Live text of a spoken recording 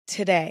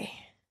Today,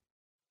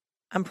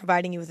 I'm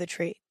providing you with a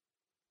treat.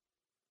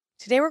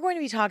 Today, we're going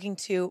to be talking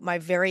to my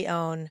very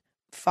own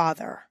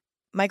father,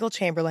 Michael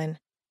Chamberlain,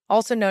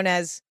 also known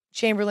as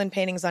Chamberlain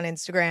Paintings on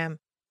Instagram,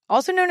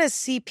 also known as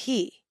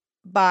CP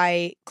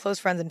by close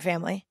friends and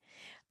family.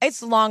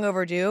 It's long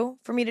overdue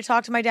for me to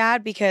talk to my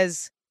dad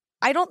because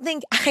I don't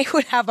think I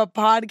would have a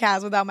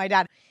podcast without my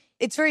dad.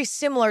 It's very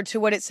similar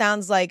to what it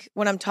sounds like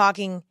when I'm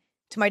talking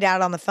to my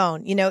dad on the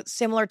phone. You know,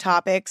 similar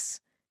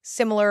topics,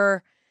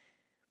 similar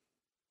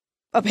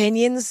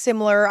opinions,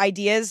 similar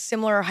ideas,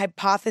 similar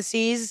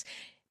hypotheses.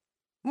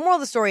 Moral of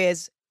the story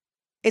is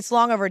it's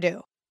long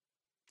overdue.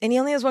 And he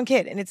only has one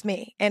kid, and it's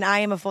me, and I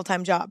am a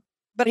full-time job.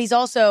 But he's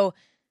also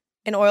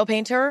an oil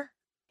painter.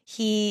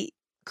 He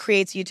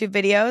creates YouTube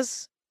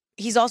videos.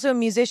 He's also a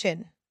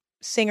musician,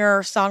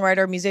 singer,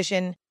 songwriter,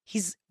 musician.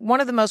 He's one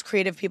of the most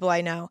creative people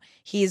I know.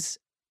 He's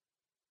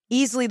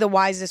easily the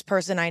wisest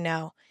person I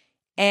know.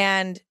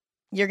 And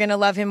you're going to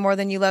love him more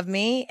than you love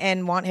me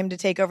and want him to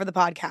take over the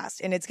podcast.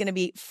 And it's going to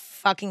be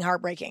fucking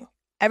heartbreaking.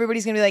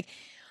 Everybody's going to be like,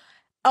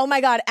 oh my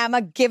God,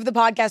 Emma, give the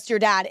podcast to your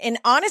dad. And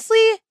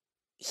honestly,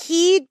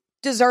 he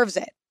deserves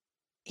it.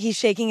 He's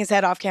shaking his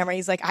head off camera.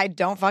 He's like, I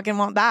don't fucking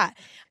want that.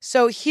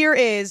 So here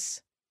is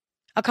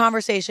a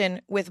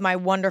conversation with my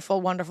wonderful,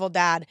 wonderful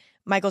dad,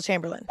 Michael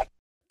Chamberlain.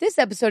 This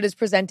episode is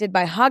presented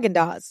by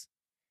Häagen-Dazs.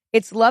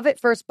 It's love at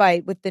first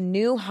bite with the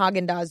new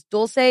Häagen-Dazs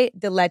Dulce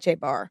de Leche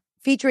bar,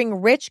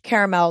 featuring rich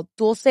caramel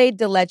dulce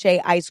de leche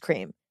ice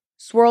cream,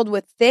 swirled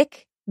with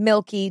thick,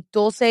 milky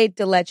dulce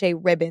de leche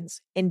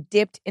ribbons and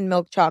dipped in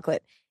milk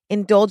chocolate.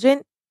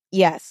 Indulgent?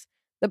 Yes.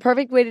 The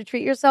perfect way to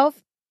treat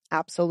yourself?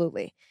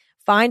 Absolutely.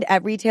 Find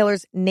at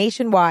retailers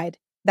nationwide.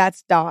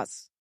 That's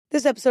DAS.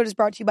 This episode is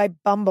brought to you by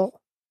Bumble.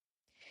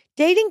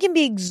 Dating can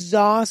be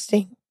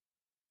exhausting.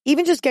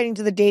 Even just getting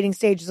to the dating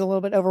stage is a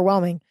little bit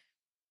overwhelming.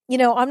 You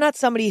know, I'm not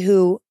somebody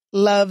who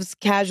loves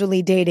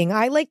casually dating.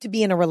 I like to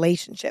be in a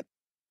relationship.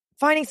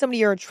 Finding somebody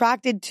you're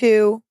attracted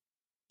to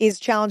is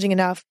challenging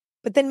enough,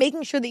 but then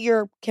making sure that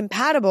you're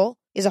compatible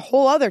is a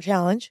whole other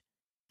challenge.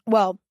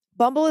 Well,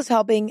 Bumble is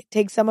helping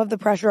take some of the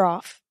pressure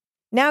off.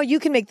 Now you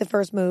can make the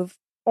first move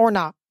or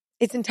not.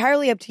 It's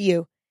entirely up to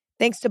you,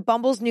 thanks to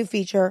Bumble's new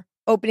feature,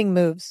 Opening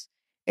Moves.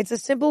 It's a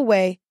simple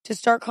way to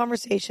start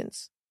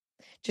conversations.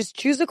 Just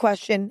choose a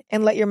question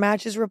and let your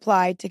matches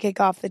reply to kick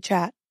off the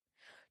chat.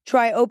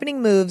 Try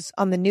Opening Moves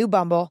on the new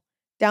Bumble.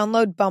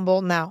 Download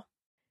Bumble now.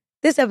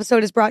 This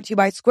episode is brought to you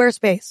by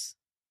Squarespace.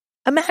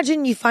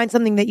 Imagine you find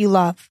something that you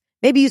love.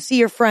 Maybe you see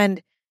your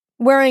friend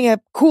wearing a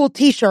cool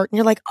t-shirt and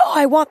you're like, oh,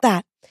 I want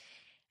that.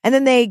 And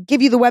then they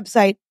give you the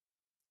website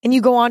and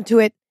you go onto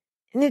it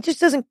and it just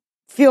doesn't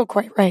feel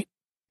quite right.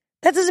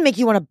 That doesn't make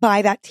you want to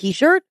buy that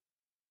t-shirt.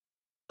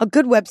 A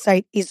good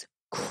website is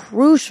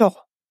crucial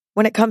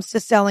when it comes to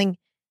selling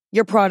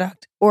your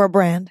product or a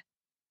brand.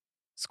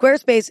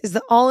 Squarespace is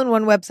the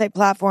all-in-one website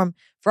platform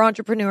for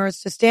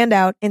entrepreneurs to stand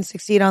out and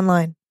succeed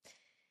online.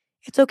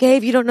 It's okay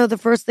if you don't know the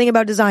first thing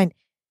about design.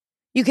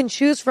 You can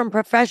choose from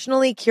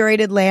professionally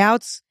curated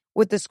layouts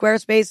with the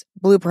Squarespace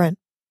Blueprint.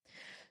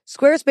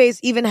 Squarespace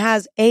even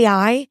has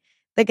AI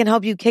that can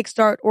help you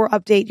kickstart or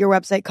update your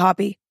website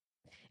copy.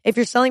 If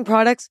you're selling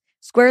products,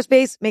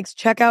 Squarespace makes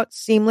checkout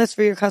seamless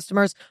for your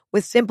customers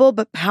with simple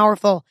but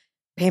powerful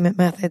payment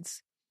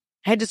methods.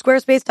 Head to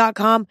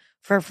squarespace.com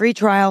for a free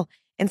trial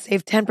and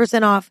save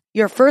 10% off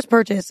your first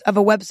purchase of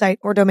a website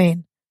or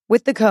domain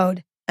with the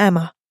code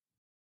EMMA.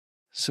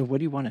 So what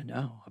do you want to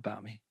know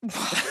about me?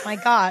 Oh my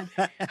God.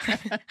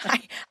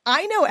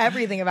 I know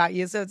everything about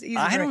you, so it's easy.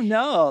 I don't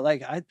know.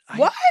 Like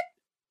What?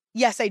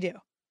 Yes, I do.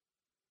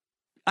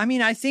 I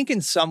mean, I think in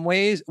some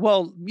ways,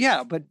 well,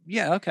 yeah, but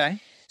yeah,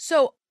 okay.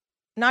 So,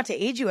 not to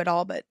age you at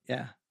all, but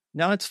yeah.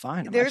 No, it's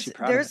fine. I'm actually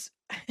proud of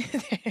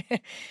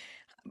it.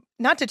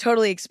 Not to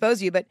totally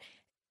expose you, but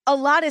a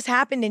lot has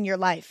happened in your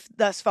life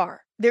thus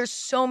far. There's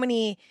so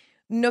many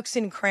nooks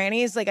and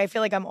crannies. Like, I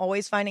feel like I'm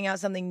always finding out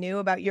something new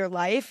about your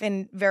life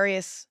and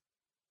various,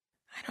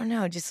 I don't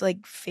know, just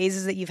like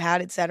phases that you've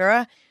had,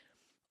 etc.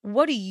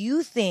 What do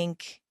you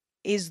think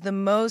is the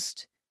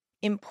most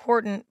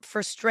important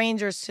for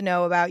strangers to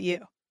know about you?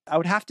 I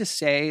would have to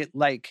say,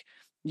 like,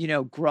 you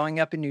know, growing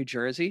up in New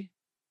Jersey.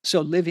 So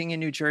living in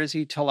New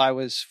Jersey till I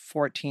was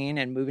 14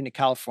 and moving to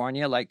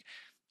California, like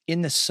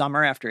in the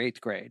summer after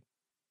 8th grade.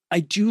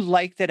 I do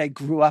like that I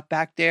grew up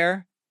back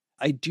there.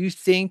 I do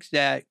think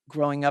that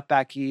growing up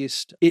back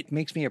east, it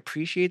makes me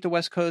appreciate the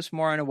West Coast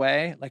more in a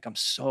way. Like I'm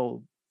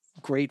so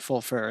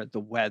grateful for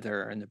the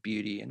weather and the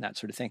beauty and that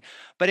sort of thing.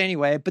 But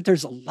anyway, but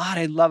there's a lot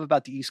I love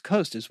about the East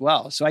Coast as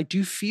well. So I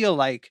do feel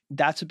like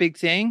that's a big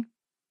thing.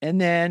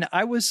 And then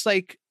I was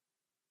like,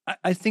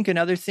 I think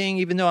another thing,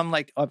 even though I'm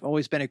like, I've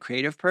always been a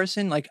creative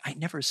person, like I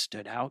never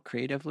stood out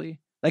creatively.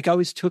 Like I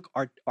always took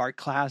art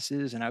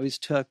classes and I always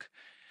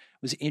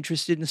was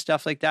interested in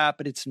stuff like that.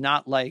 But it's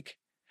not like,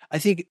 I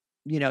think,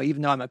 you know,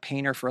 even though I'm a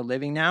painter for a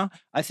living now,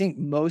 I think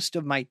most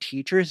of my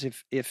teachers,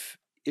 if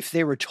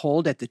they were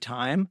told at the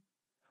time,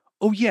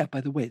 oh yeah,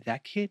 by the way,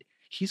 that kid,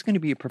 he's going to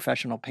be a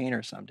professional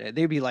painter someday,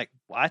 they'd be like,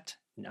 what?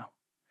 No.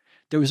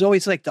 There was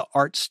always like the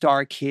art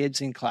star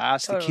kids in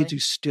class, the kids Totally. who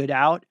stood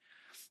out.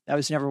 I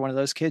was never one of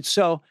those kids.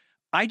 So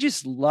I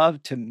just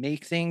love to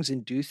make things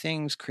and do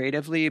things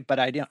creatively, but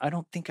I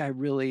don't think I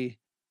really,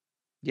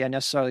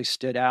 necessarily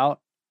stood out.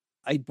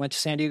 I went to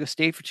San Diego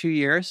State for 2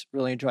 years,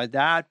 really enjoyed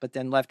that, but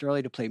then left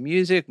early to play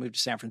music, moved to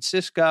San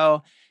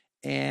Francisco.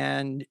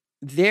 And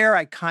there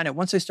I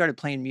once I started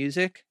playing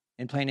music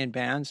and playing in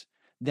bands,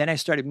 then I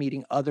started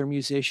meeting other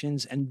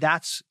musicians, and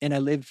I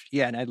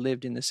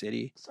lived in the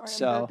city. Sorry, I'm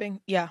So, burping.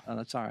 Yeah, oh,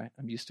 that's all right.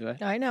 I'm used to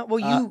it. I know.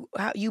 Well,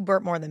 you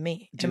burp more than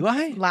me. Do And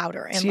I?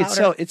 louder and See,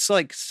 louder. it's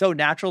like so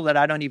natural that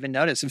I don't even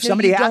notice. If No,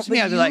 somebody you don't, asked me,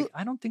 but I'd be like,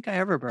 I don't think I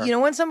ever burp. You know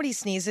when somebody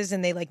sneezes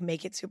and they like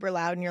make it super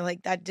loud, and you're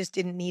like, that just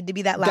didn't need to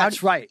be that loud.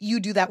 That's right. You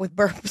do that with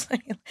burps.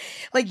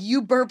 Like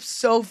you burp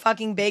so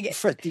fucking big.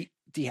 For the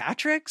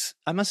theatrics,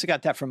 I must have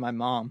got that from my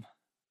mom.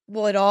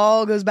 Well, it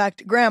all goes back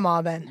to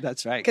grandma then.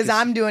 That's right. Because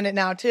I'm doing it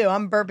now too.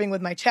 I'm burping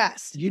with my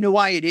chest. You know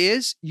why it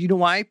is? You know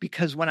why?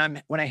 Because when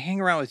I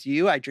hang around with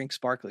you, I drink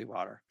sparkly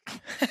water.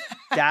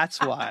 That's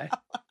why.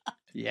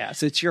 Yeah.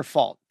 So it's your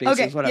fault.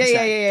 Basically, is what I'm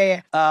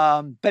saying.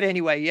 Yeah. But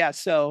anyway, yeah.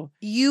 So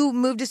you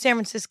moved to San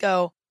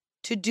Francisco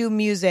to do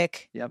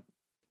music. Yep.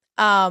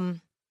 Why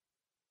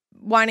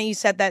don't you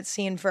set that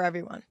scene for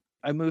everyone?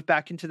 I moved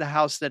back into the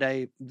house that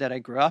I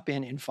grew up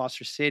in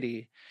Foster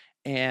City,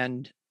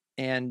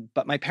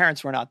 but my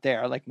parents were not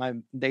there. Like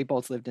they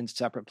both lived in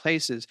separate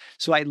places.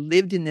 So I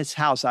lived in this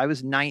house. I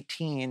was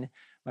 19.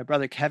 My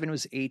brother Kevin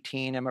was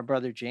 18, and my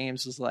brother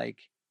James was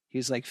he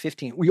was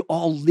 15. We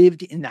all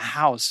lived in the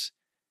house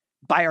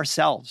by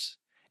ourselves.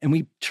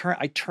 And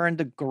I turned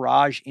the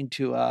garage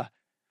into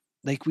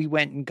we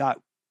went and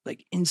got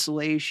like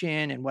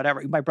insulation and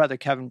whatever. My brother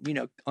Kevin,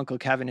 Uncle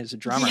Kevin is a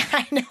drummer. Yeah,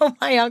 I know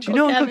my uncle. Do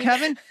you know Kevin? Uncle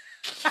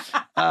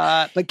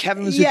Kevin? But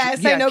Kevin was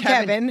yes, I know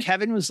Kevin.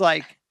 Kevin was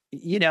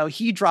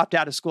he dropped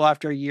out of school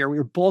after a year. We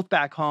were both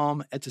back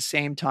home at the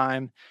same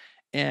time,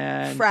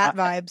 and frat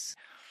vibes.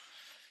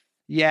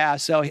 Yeah,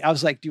 so I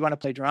was like, "Do you want to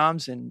play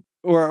drums?"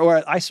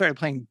 Or I started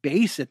playing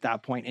bass at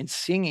that point and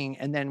singing,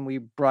 and then we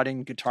brought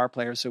in guitar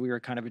players, so we were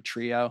kind of a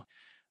trio.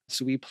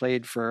 So we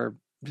played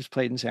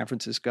in San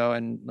Francisco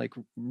and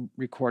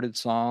recorded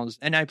songs,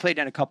 and I played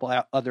in a couple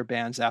other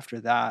bands after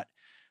that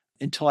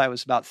until I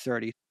was about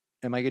 30.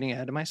 Am I getting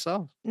ahead of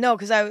myself? No,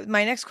 because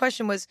my next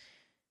question was,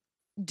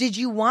 did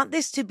you want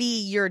this to be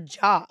your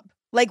job?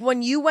 Like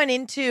when you went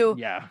into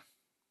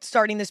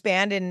starting this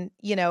band and,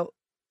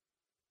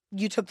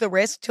 you took the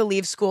risk to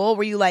leave school,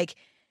 were you like,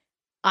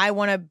 I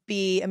want to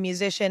be a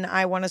musician.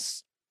 I want to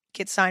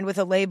get signed with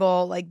a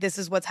label. Like, this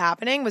is what's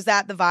happening. Was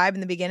that the vibe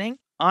in the beginning?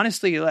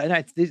 Honestly,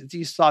 and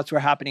these thoughts were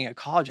happening at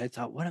college. I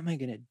thought, what am I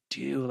going to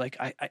do? Like,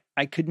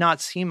 I could not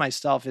see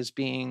myself as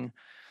being,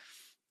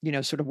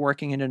 sort of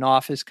working in an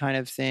office kind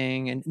of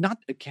thing. And not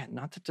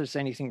that there's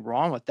anything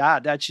wrong with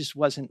that. That just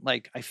wasn't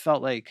I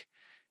felt like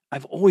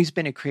I've always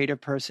been a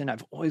creative person.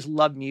 I've always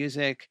loved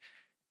music.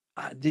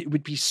 It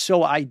would be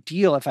so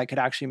ideal if I could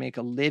actually make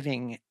a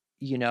living,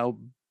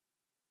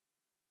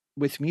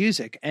 with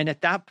music. And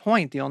at that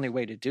point, the only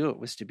way to do it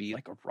was to be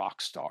like a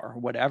rock star or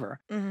whatever.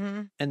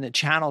 Mm-hmm. And the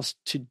channels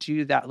to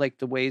do that,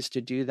 the ways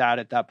to do that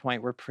at that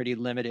point were pretty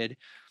limited.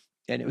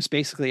 And it was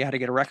basically how to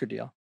get a record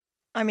deal.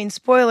 I mean,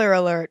 spoiler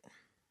alert.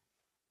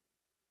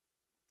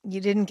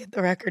 You didn't get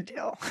the record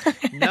deal.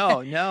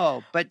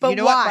 No. But you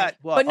know why?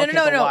 what? But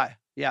no. Why?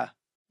 Yeah.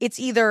 It's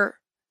either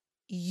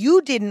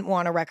you didn't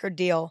want a record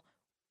deal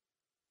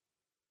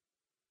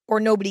or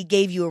nobody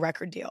gave you a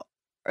record deal.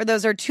 Or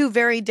those are two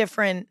very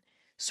different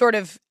sort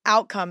of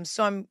outcomes.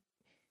 So I'm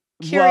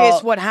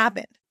curious what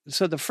happened.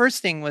 So the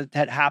first thing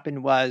that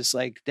happened was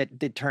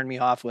that turned me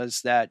off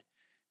was that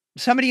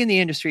somebody in the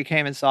industry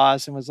came and saw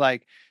us and was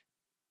like,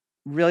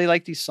 really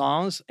like these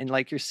songs and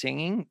like your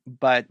singing,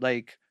 but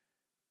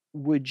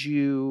would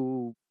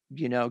you,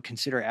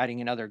 consider adding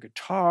another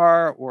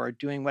guitar or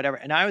doing whatever?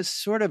 And I was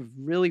sort of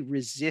really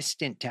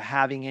resistant to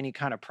having any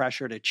kind of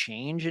pressure to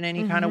change in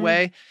any kind of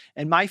way.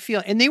 And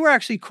and they were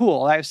actually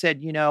cool. I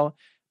said,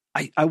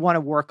 I want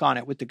to work on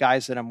it with the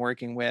guys that I'm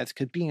working with,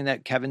 because being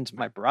that Kevin's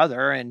my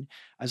brother, and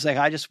I was like,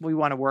 we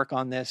want to work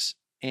on this.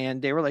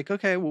 And they were like,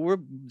 okay, well,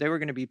 they were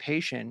going to be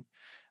patient.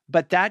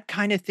 But that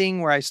kind of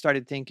thing where I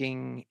started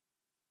thinking,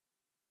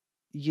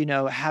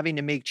 having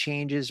to make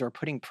changes or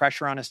putting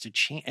pressure on us to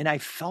change. And I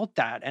felt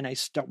that. And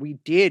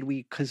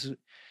because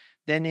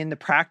then in the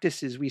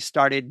practices, we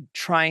started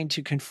trying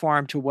to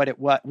conform to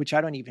which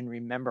I don't even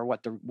remember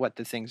what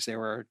the things they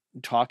were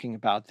talking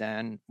about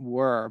then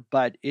were,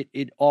 but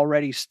it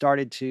already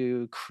started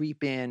to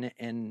creep in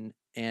and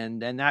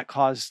then that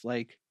caused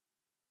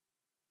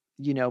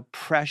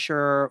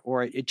pressure,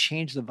 or it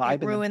changed the vibe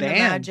of the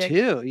band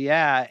too.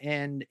 Yeah.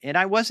 And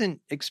I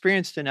wasn't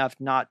experienced enough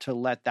not to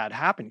let that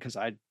happen, because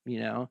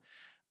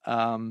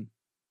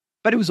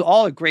but it was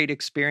all a great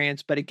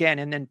experience. But again,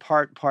 and then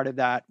part of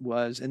that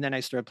was, and then I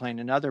started playing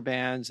in other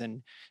bands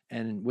and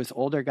with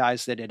older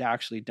guys that had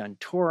actually done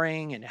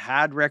touring and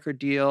had record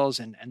deals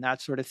and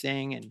that sort of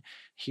thing. And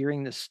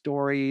hearing the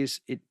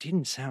stories, it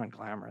didn't sound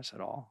glamorous at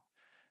all.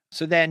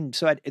 So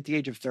at the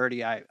age of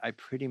 30, I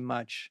pretty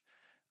much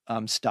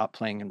stop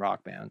playing in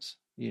rock bands,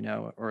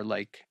 or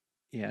like,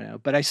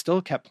 but I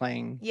still kept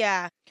playing.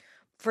 Yeah.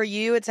 For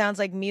you, it sounds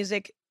like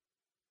music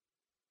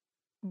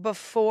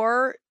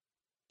before,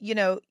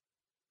 you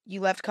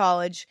left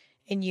college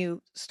and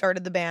you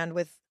started the band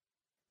with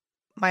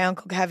my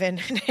Uncle Kevin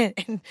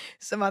and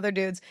some other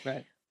dudes.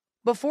 Right.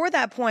 Before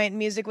that point,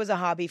 music was a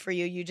hobby for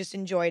you. You just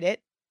enjoyed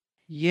it.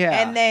 Yeah.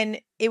 And then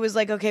it was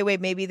like, okay,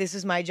 wait, maybe this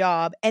is my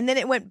job. And then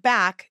it went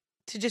back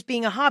to just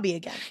being a hobby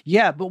again.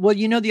 Yeah. But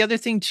the other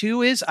thing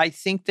too is I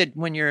think that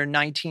when you're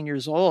 19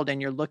 years old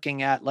and you're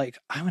looking at like,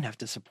 I'm going to have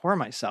to support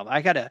myself.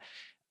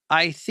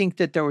 I think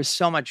that there was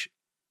so much,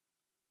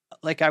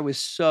 like I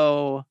was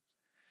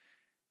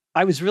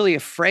really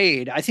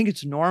afraid. I think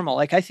it's normal.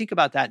 Like I think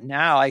about that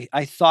now.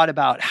 I thought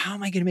about how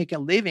am I going to make a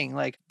living?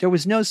 Like there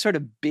was no sort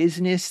of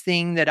business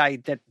thing that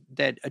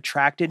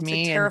attracted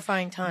me. It's a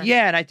terrifying time.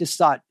 Yeah. And I just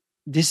thought,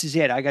 this is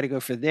it. I got to go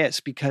for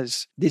this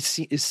because this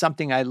is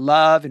something I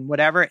love and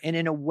whatever. And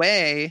in a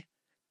way,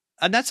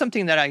 and that's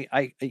something that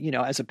I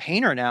as a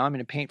painter now, I'm going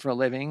to paint for a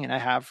living and I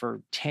have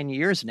for 10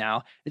 years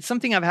now. It's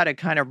something I've had to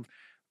kind of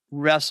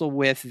wrestle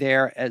with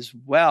there as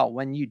well.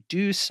 When you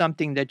do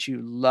something that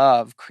you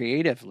love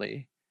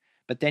creatively,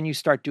 but then you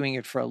start doing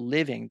it for a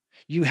living,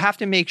 you have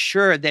to make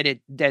sure that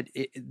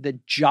the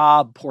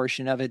job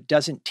portion of it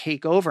doesn't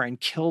take over and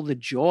kill the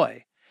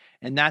joy.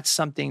 And that's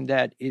something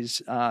that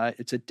is,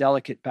 it's a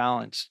delicate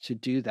balance to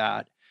do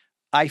that.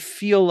 I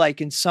feel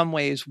like in some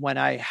ways when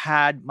I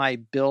had my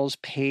bills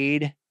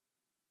paid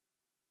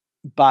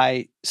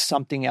by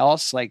something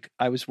else, like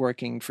I was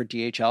working for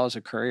DHL as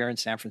a courier in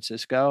San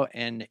Francisco.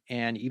 And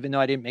even though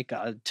I didn't make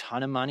a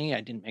ton of money,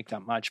 I didn't make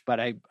that much, but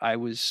I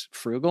was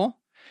frugal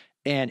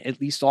and at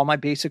least all my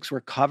basics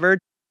were covered.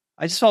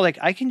 I just felt like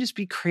I can just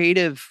be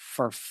creative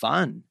for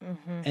fun.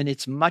 Mm-hmm. And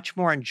it's much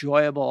more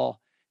enjoyable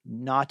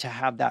not to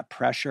have that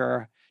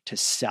pressure to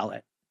sell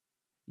it,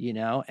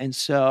 And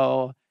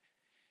so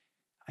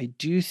I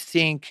do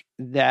think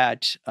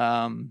that,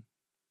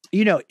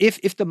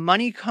 if the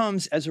money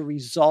comes as a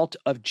result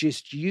of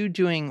just you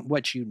doing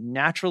what you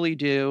naturally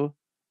do,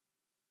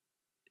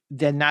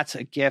 then that's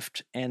a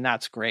gift and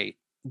that's great.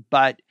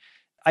 But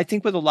I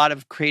think with a lot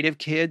of creative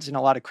kids and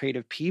a lot of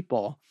creative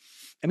people,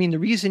 I mean, the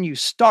reason you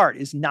start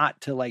is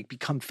not to like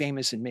become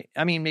famous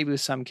maybe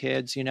with some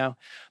kids,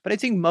 but I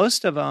think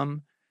most of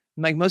them,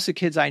 like most of the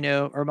kids I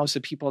know, or most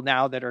of the people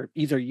now that are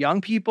either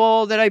young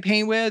people that I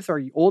paint with or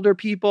older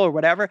people or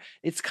whatever,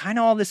 it's kind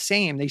of all the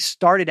same. They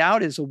started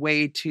out as a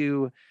way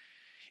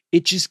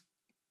it just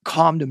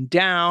calmed them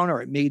down,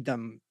 or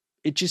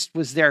it just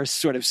was their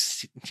sort of,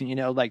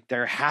 like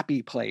their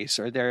happy place,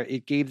 or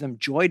it gave them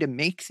joy to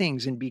make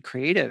things and be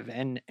creative.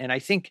 And I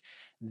think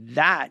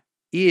that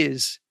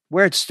is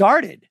where it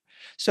started.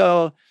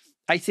 So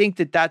I think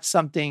that that's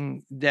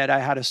something that I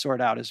had to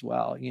sort out as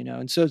well,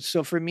 And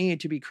so for me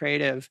to be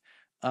creative,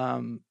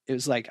 it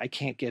was like, I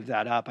can't give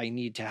that up. I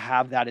need to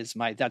have that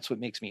that's what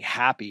makes me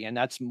happy. And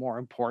that's more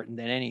important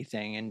than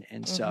anything. And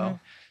Mm-hmm.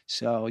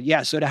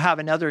 so to have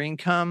another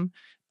income,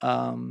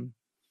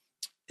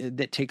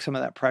 that takes some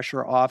of that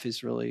pressure off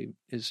is really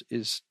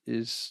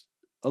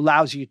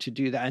allows you to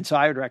do that. And so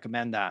I would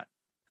recommend that.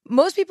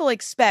 Most people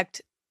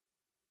expect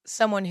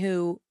someone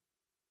who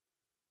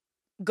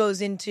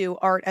goes into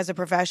art as a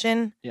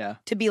profession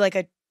to be like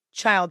a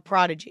child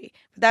prodigy.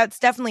 But that's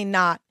definitely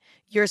not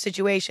your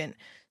situation.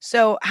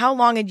 So how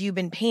long had you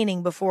been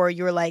painting before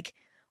you were like,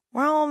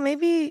 well,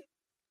 maybe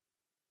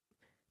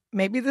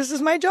this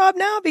is my job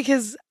now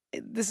because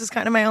this is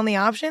kind of my only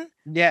option?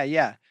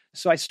 Yeah.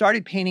 So I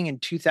started painting in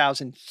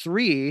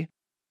 2003.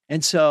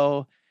 And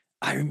so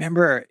I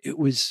remember it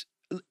was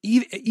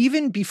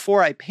even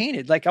before I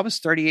painted, like I was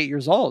 38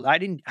 years old. I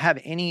didn't have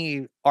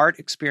any art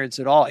experience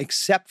at all,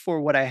 except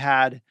for what I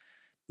had,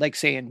 like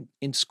say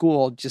in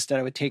school, just that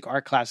I would take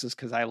art classes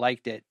because I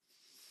liked it.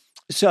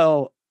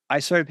 So I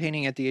started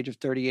painting at the age of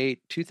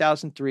 38,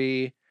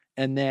 2003.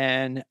 And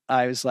then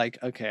I was like,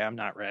 okay, I'm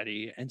not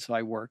ready. And so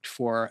I worked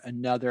for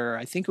another,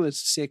 I think it was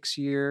 6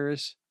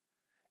 years,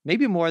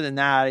 maybe more than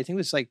that. I think it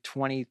was like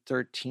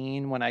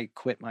 2013 when I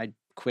quit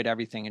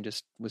everything and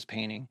just was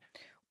painting.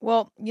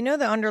 Well,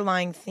 the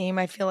underlying theme,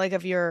 I feel like,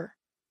 of your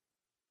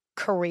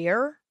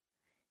career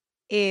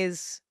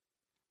is,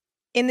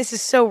 and this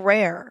is so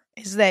rare,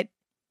 is that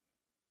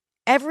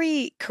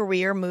every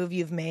career move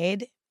you've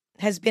made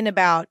has been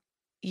about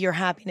your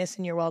happiness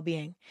and your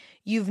well-being.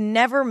 You've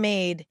never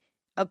made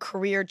a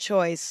career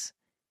choice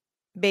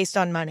based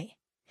on money,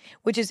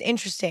 which is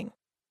interesting.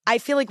 I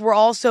feel like we're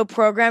all so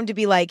programmed to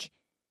be like,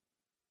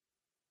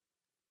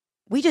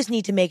 we just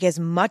need to make as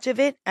much of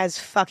it as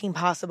fucking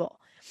possible.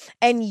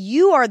 And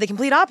you are the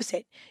complete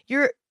opposite.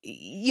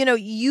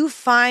 You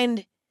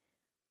find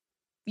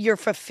your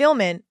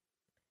fulfillment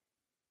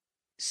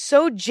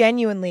so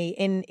genuinely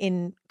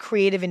in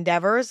creative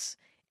endeavors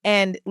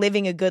and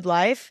living a good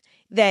life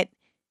that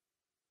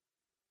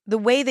the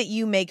way that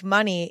you make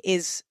money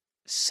is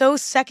so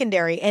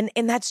secondary. And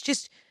that's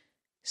just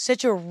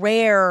such a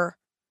rare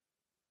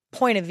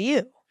point of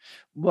view.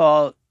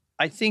 Well,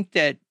 I think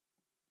that,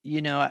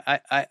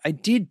 I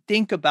did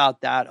think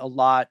about that a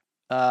lot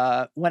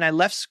when I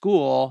left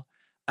school,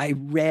 I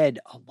read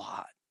a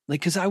lot,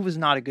 like, because I was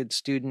not a good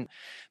student.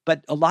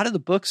 But a lot of the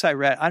books I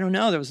read, I don't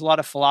know, there was a lot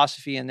of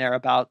philosophy in there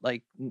about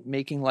like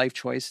making life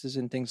choices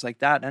and things like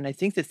that. And I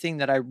think the thing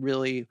that I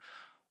really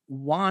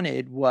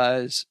wanted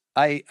was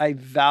I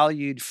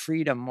valued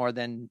freedom more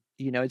than,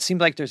 it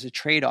seemed like there's a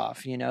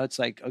trade-off. It's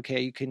like,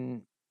 okay, you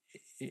can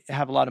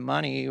have a lot of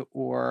money,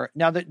 or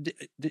now that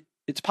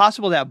it's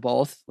possible to have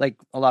both, like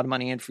a lot of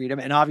money and freedom.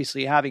 And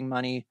obviously having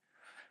money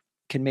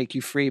can make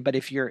you free. But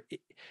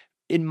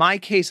in my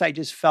case, I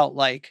just felt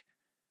like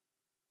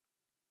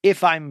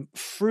if I'm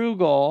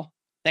frugal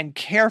and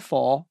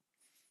careful,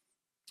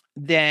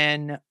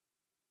 then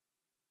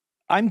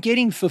I'm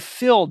getting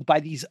fulfilled by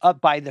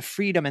the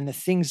freedom and the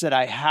things that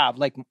I have.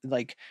 And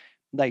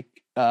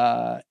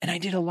I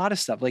did a lot of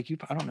stuff. Like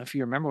I don't know if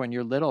you remember when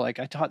you're little, like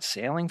I taught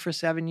sailing for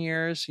 7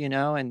 years,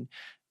 and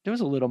there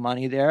was a little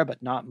money there,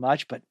 but not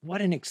much. But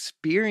what an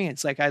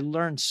experience. Like I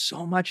learned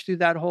so much through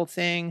that whole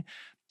thing.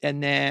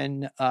 And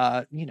then,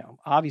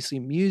 obviously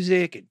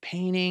music and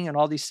painting and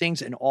all these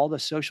things and all the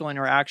social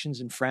interactions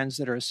and friends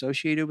that are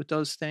associated with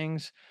those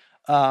things,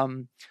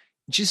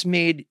 just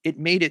made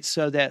it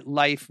so that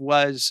life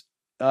was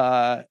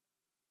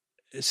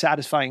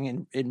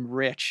satisfying and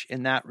rich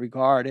in that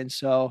regard. And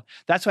so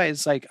that's why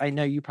it's like, I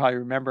know you probably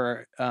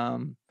remember,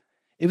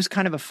 it was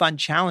kind of a fun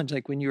challenge.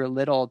 Like when you were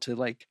little to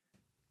like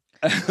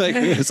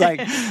it was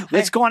like,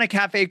 let's go on a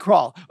cafe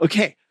crawl.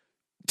 Okay.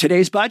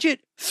 Today's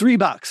budget,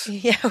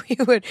 $3. Yeah, we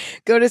would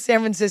go to San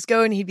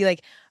Francisco and he'd be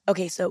like,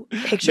 okay, so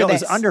picture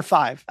this. It was under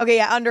 $5. Okay,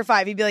 yeah, under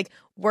 $5. He'd be like,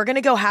 we're going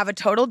to go have a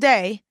total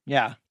day.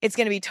 Yeah. It's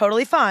going to be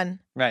totally fun.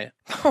 Right.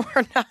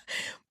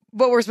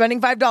 But we're spending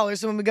 $5.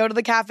 So when we go to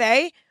the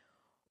cafe,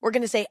 we're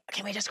going to say,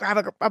 can we just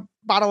grab a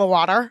bottle of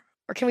water?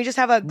 Or can we just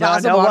have a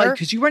glass of water?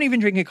 Because you weren't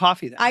even drinking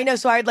coffee then. I know.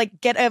 So I'd like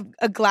get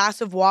a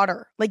glass of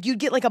water. Like you'd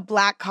get like a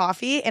black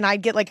coffee and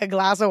I'd get like a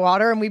glass of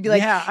water and we'd be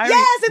like,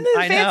 yes, in the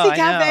fancy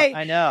cafe.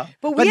 I know.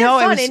 But we had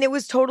fun and it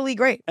was totally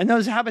great. And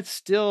those habits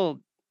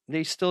still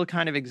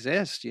kind of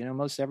exist.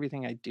 Most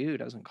everything I do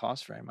doesn't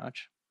cost very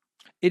much.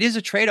 It is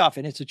a trade-off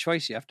and it's a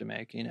choice you have to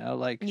make,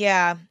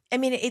 Yeah. I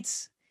mean, it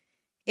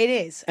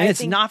is. And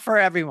it's not for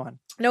everyone.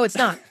 No, it's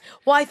not.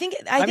 Well, I think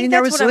that's what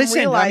I'm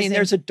realizing. I mean,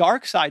 there's a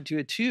dark side to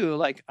it too.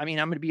 Like, I mean,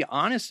 I'm going to be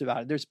honest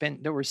about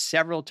it. There were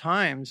several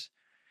times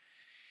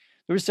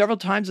in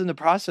the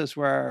process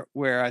where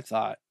I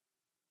thought,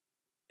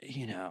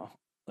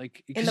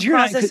 like, in the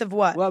process of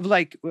what? Well,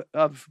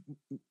 of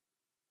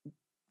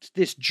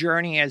this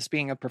journey as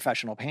being a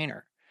professional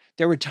painter.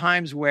 There were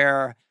times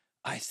where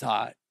I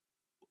thought,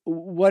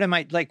 what am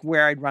I like,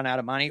 where I'd run out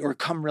of money or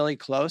come really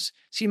close.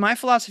 See, my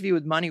philosophy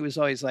with money was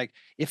always like,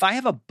 if I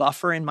have a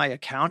buffer in my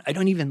account, I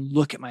don't even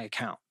look at my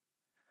account.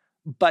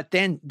 But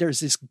then there's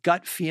this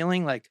gut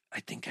feeling like, I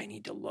think I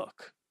need to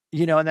look,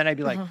 and then I'd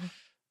be like,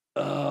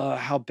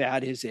 how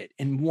bad is it?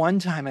 And one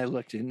time I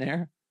looked in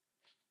there,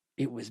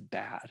 it was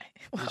bad.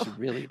 It was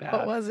really bad.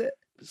 What was it?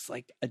 It was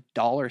like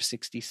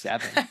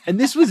 $1.67. And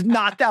this was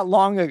not that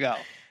long ago.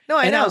 No,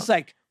 I know. I was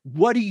like,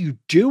 what are you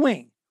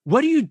doing?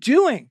 What are you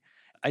doing?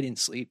 I didn't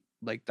sleep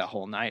like the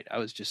whole night. I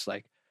was just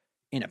like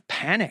in a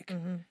panic.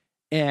 Mm-hmm.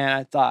 And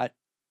I thought,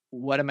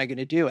 what am I going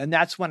to do? And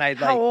that's when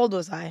How old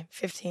was I?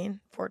 15,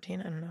 14?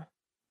 I don't know.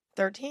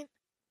 13?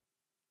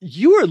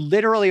 You were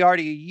literally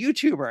already a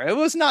YouTuber. It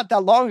was not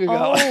that long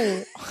ago.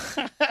 Oh.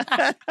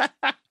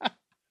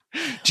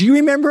 Do you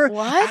remember?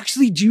 What?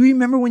 Actually, do you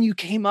remember when you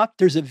came up?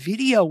 There's a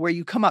video where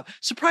you come up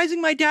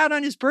surprising my dad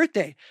on his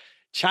birthday.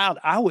 Child,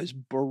 I was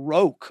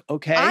broke,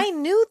 okay? I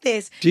knew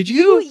this. Did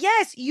you?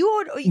 Yes,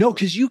 you. No,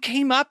 because you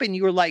came up and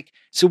you were like,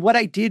 so what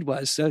I did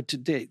was,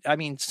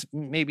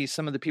 maybe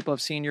some of the people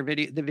have seen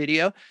the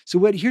video. So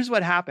here's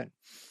what happened.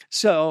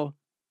 So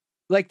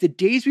like the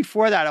days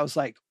before that, I was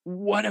like,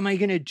 what am I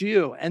going to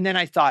do? And then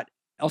I thought,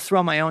 I'll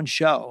throw my own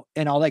show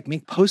and I'll like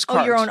make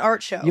postcards. Oh, your own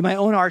art show. Yeah, my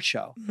own art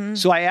show. Mm-hmm.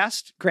 So I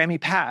asked Grammy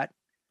Pat,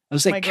 I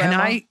was like,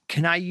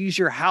 can I use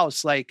your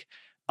house? Like,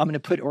 I'm going to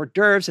put hors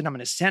d'oeuvres and I'm going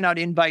to send out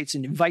invites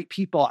and invite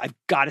people. I've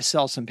got to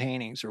sell some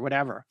paintings or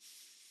whatever.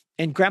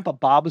 And Grandpa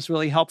Bob was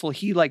really helpful.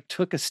 He like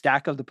took a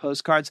stack of the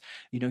postcards,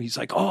 he's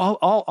like, oh,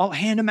 I'll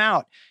hand them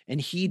out. And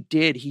he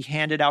did, he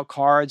handed out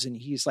cards and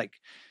he's like,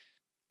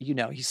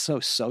 he's so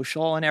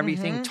social and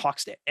everything, mm-hmm.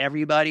 talks to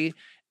everybody.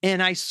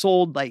 And I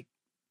sold like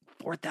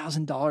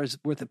 $4,000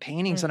 worth of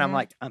paintings. Mm-hmm. And I'm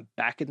like, I'm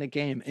back in the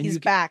game. And he's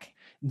back.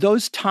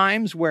 Those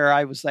times where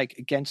I was like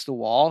against the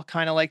wall,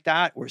 kind of like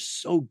that, were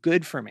so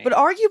good for me. But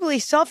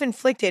arguably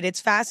self-inflicted.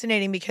 It's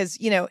fascinating because,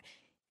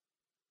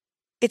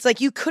 it's like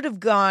you could have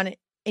gone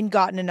and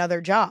gotten another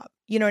job.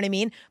 You know what I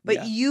mean?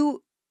 But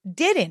you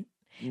didn't.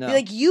 No.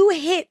 Like you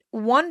hit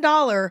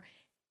 $1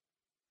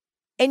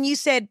 and you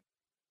said,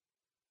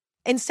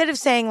 instead of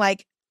saying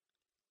like,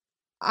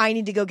 I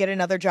need to go get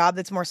another job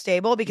that's more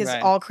stable because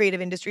all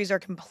creative industries are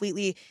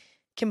completely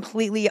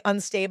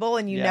unstable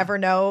and you never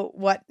know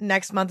what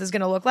next month is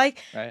going to look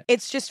like. Right.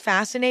 It's just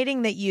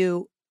fascinating that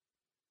you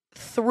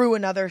threw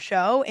another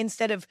show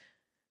instead of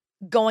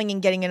going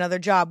and getting another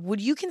job. Would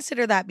you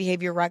consider that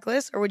behavior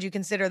reckless or would you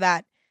consider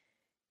that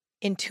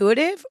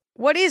intuitive?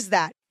 What is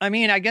that? I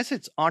mean, I guess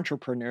it's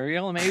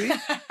entrepreneurial, maybe.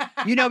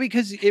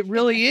 Because it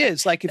really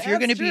is. Like if you're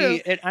going to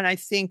be, and I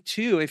think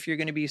too, if you're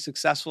going to be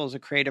successful as a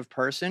creative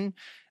person,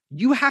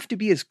 you have to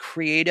be as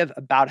creative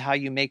about how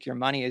you make your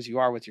money as you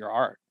are with your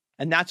art.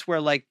 And that's where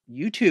like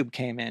YouTube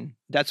came in.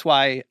 That's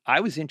why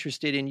I was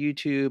interested in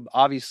YouTube,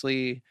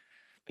 obviously.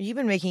 You've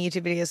been making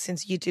YouTube videos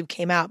since YouTube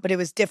came out, but it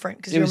was different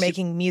because you were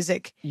making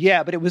music.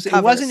 Yeah, but it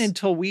wasn't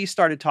until we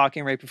started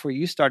talking right before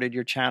you started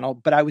your channel,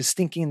 but I was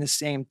thinking the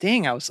same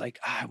thing. I was like,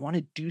 I want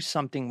to do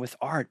something with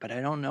art, but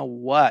I don't know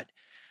what.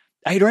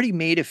 I had already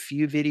made a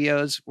few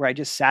videos where I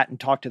just sat and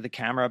talked to the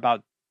camera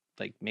about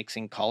like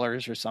mixing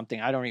colors or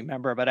something. I don't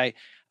remember, but I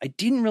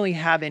didn't really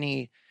have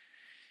any,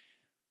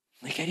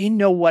 like, I didn't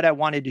know what I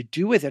wanted to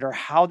do with it or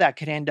how that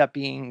could end up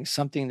being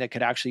something that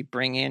could actually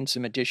bring in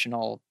some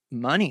additional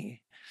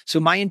money. So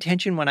my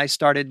intention when I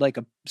started like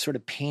a sort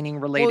of painting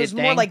related it was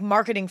more like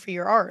marketing for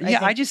your art.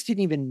 Yeah, I just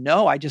didn't even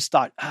know. I just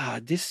thought,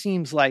 this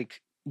seems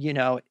like,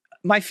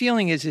 my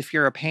feeling is if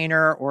you're a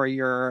painter or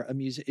you're a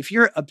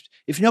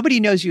if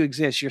nobody knows you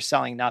exist, you're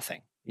selling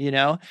nothing,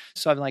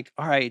 So I'm like,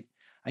 all right,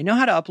 I know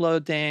how to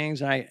upload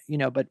things and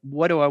but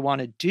what do I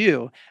want to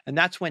do? And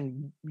that's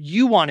when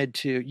you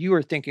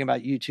were thinking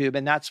about YouTube.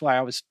 And that's why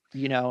I was,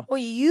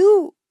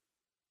 Well,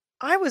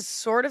 I was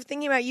sort of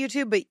thinking about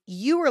YouTube, but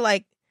you were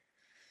like,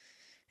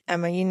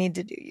 Emma, you need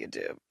to do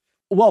YouTube.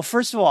 Well,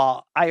 first of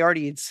all, I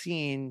already had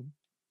seen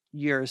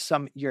your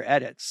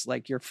edits,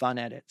 like your fun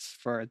edits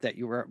that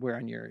you were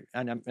on your,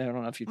 and I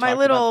don't know if you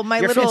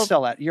talked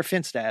about your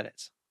Finsta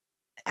edits.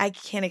 I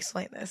can't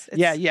explain this.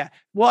 Yeah.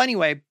 Well,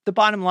 anyway, the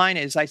bottom line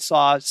is I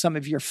saw some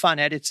of your fun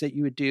edits that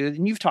you would do,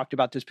 and you've talked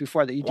about this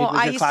before that you did with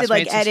your classmates. I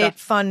used to edit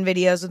fun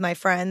videos with my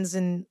friends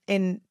and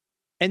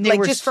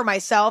like just for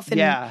myself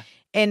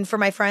and for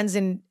my friends,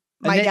 and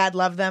my dad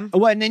loved them.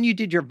 Well, and then you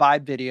did your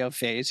vibe video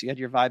phase. You had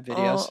your vibe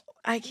videos. Oh,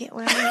 I can't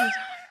wait.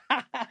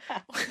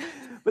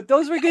 But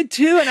those were good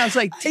too. And I was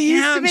like,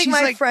 damn. I used to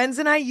make friends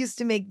and I used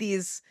to make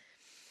these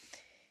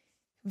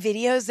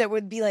videos that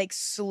would be like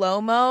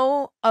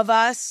slow-mo of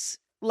us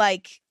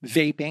like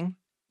vaping.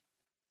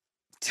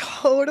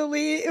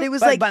 Totally. It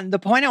was but the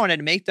point I wanted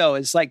to make though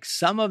is like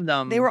some of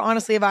them. They were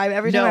honestly a vibe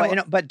every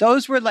time. But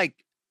those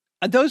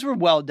were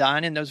well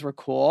done and those were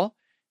cool.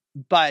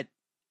 But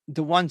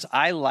the ones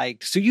I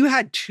liked, so you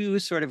had two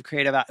sort of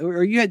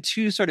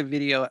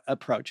video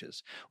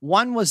approaches.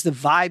 One was the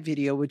vibe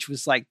video, which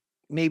was like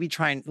maybe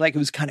trying, like it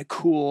was kind of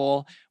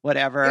cool,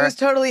 whatever. It was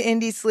totally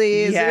indie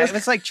sleaze. Yeah, it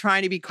was like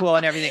trying to be cool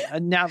and everything.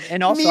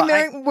 And also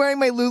wearing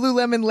my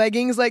Lululemon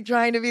leggings, like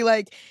trying to be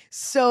like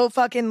so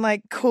fucking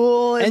like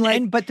cool.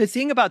 But the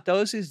thing about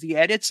those is the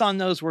edits on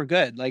those were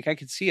good. Like I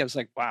could see, I was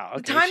like, wow.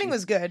 Okay, the timing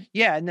was good.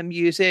 Yeah, and the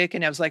music,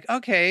 and I was like,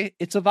 okay,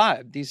 it's a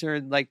vibe. These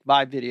are like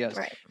vibe videos.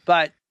 Right.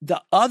 But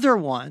the other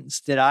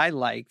ones that I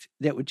liked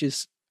that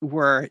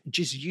were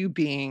just you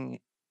being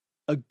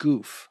a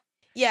goof.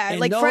 Yeah, and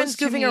like friends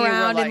goofing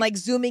around and like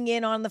zooming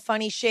in on the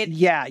funny shit.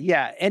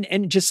 Yeah.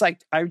 And just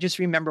like, I just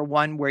remember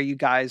one where you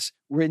guys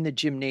were in the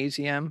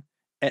gymnasium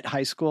at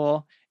high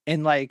school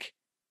and like,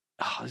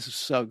 oh, this was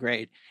so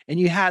great. And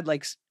you had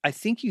like, I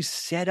think you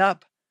set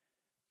up.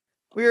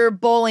 We were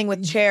bowling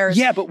with chairs.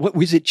 Yeah, but what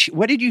was it?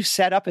 What did you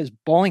set up as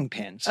bowling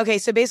pins? Okay,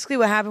 so basically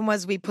what happened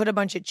was we put a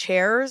bunch of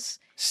chairs.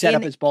 Set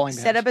up as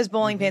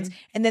bowling pins.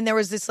 And then there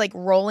was this like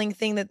rolling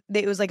thing that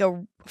it was like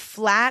a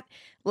flat,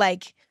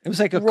 like it was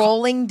like a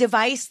rolling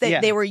device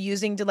that they were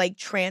using to like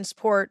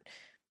transport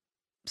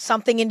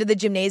something into the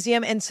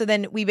gymnasium. And so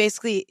then we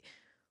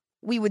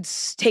would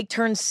take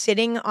turns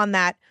sitting on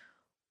that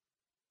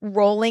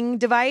rolling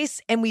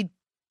device and we'd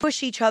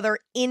push each other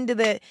into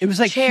the It was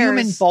like chairs.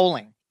 human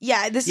bowling.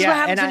 Yeah, this is what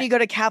happens when you go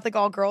to Catholic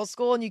all-girls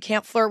school and you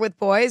can't flirt with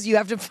boys. You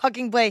have to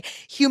fucking play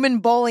human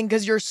bowling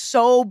because you're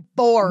so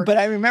bored. But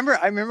I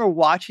remember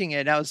watching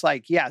it and I was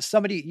like, yeah,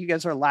 you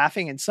guys are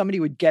laughing and somebody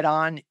would get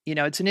on,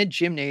 it's in a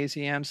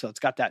gymnasium. So it's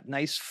got that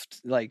nice,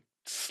 like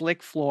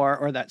slick floor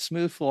or that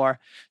smooth floor.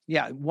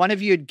 Yeah. One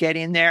of you would get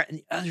in there and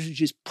the others would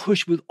just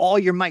push with all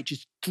your might,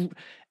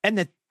 and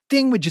the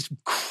thing would just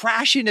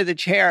crash into the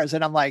chairs.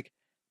 And I'm like,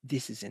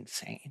 this is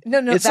insane. No,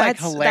 it's like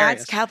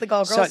hilarious. That's Catholic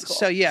all-girls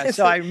school.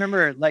 So I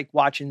remember like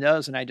watching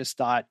those and I just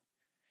thought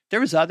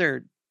there was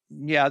other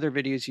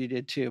videos you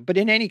did too. But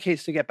in any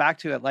case, to get back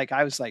to it, like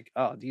I was like,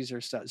 oh, these are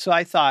stuff. So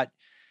I thought,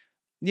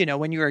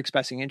 when you were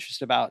expressing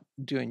interest about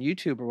doing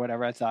YouTube or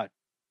whatever, I thought,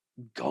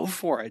 go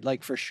for it,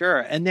 like for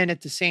sure. And then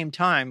at the same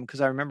time, because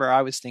I remember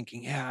I was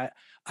thinking,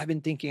 I've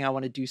been thinking I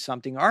want to do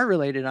something art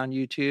related on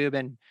YouTube.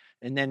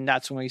 And then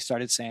that's when we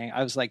started saying,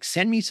 I was like,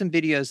 send me some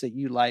videos that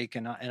you like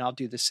and I'll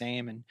do the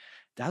same. And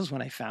that was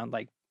when I found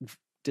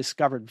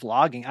discovered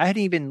vlogging. I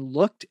hadn't even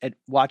looked at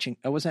watching.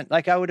 I wasn't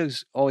like, I would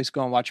always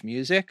go and watch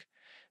music,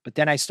 but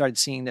then I started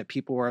seeing that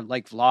people were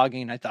like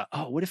vlogging. And I thought,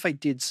 oh, what if I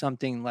did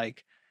something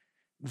like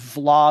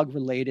vlog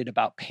related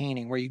about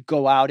painting where you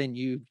go out and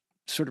you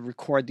sort of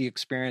record the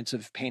experience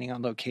of painting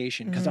on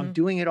location because I'm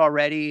doing it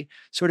already,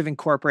 sort of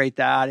incorporate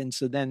that. And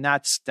so then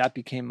that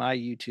became my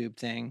YouTube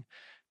thing.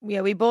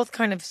 Yeah, we both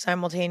kind of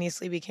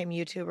simultaneously became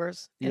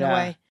YouTubers in a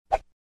way.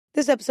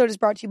 This episode is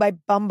brought to you by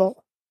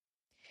Bumble.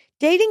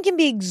 Dating can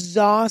be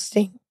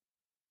exhausting.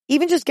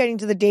 Even just getting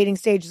to the dating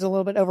stage is a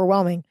little bit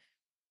overwhelming.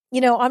 You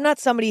know, I'm not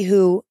somebody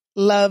who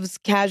loves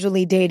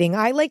casually dating.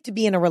 I like to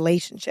be in a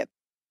relationship.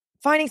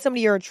 Finding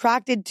somebody you're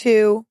attracted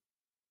to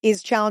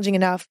is challenging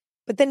enough,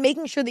 but then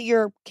making sure that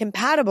you're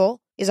compatible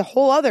is a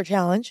whole other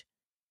challenge.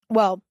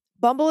 Well,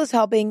 Bumble is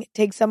helping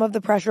take some of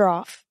the pressure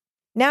off.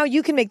 Now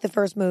you can make the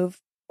first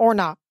move or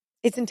not.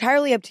 It's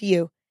entirely up to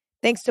you,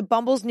 thanks to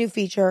Bumble's new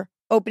feature,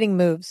 Opening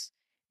Moves.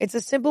 It's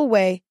a simple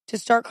way to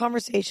start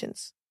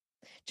conversations.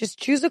 Just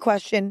choose a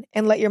question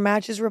and let your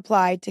matches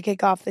reply to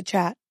kick off the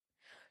chat.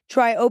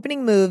 Try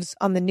Opening Moves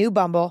on the new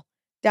Bumble.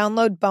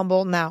 Download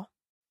Bumble now.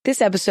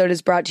 This episode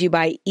is brought to you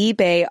by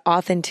eBay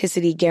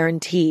Authenticity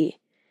Guarantee.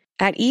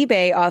 At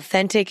eBay,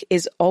 authentic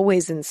is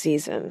always in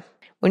season.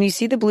 When you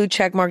see the blue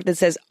check mark that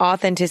says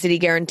Authenticity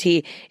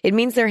Guarantee, it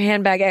means their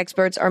handbag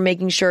experts are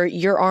making sure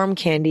your arm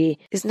candy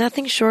is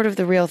nothing short of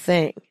the real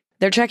thing.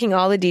 They're checking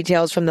all the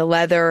details from the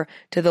leather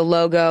to the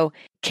logo,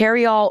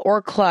 carry-all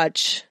or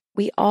clutch.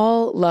 We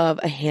all love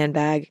a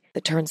handbag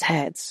that turns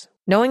heads.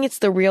 Knowing it's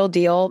the real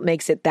deal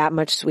makes it that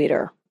much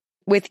sweeter.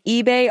 With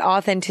eBay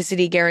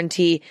Authenticity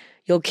Guarantee,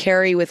 you'll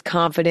carry with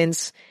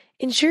confidence.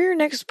 Ensure your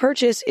next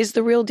purchase is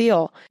the real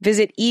deal.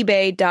 Visit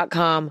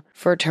ebay.com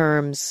for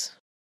terms.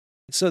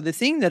 So the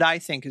thing that I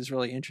think is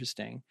really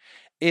interesting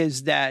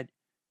is that,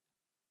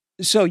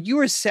 so you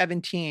were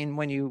 17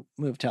 when you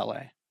moved to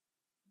LA,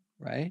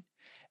 right?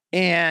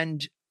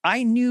 And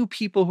I knew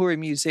people who were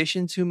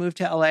musicians who moved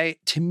to LA.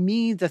 To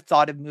me, the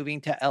thought of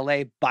moving to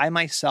LA by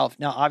myself,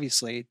 now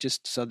obviously,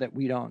 just so that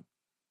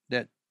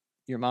that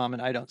your mom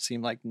and I don't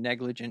seem like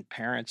negligent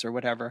parents or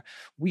whatever,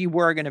 we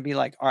were going to be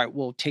like, all right,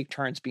 we'll take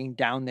turns being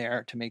down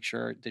there to make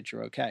sure that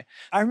you're okay.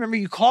 I remember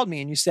you called me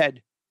and you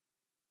said,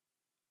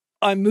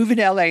 I'm moving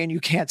to LA and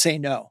you can't say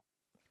no.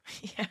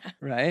 Yeah.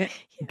 Right?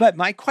 Yeah. But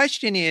my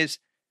question is,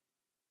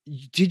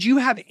 did you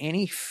have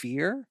any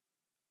fear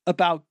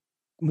about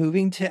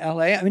moving to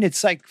LA? I mean,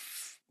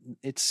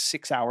 it's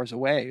 6 hours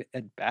away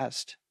at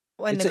best.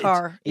 In the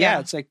car.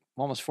 It's like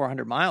almost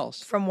 400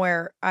 miles. From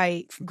where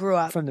I grew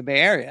up. From the Bay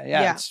Area.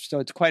 Yeah. So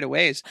it's quite a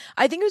ways.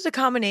 I think it was a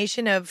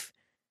combination of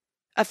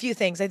a few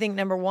things. I think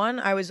number one,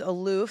 I was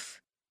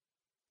aloof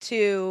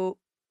to,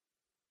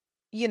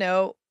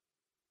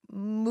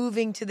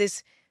 moving to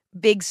this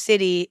big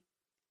city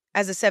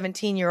as a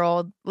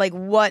 17-year-old, like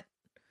what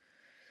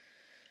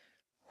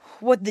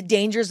the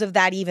dangers of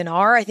that even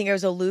are. I think I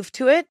was aloof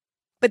to it.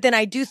 But then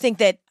I do think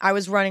that I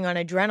was running on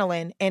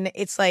adrenaline, and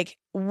it's like,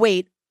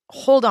 wait,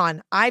 hold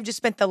on. I've just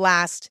spent the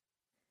last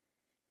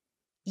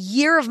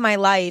year of my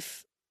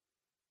life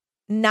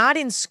not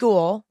in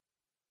school.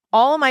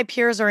 All of my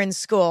peers are in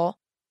school.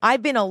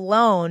 I've been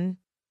alone,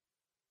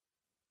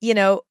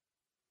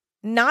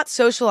 not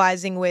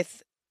socializing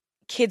with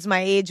kids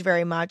my age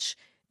very much.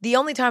 The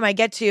only time I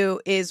get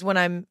to is when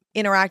I'm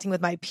interacting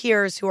with my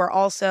peers who are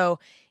also,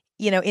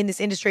 in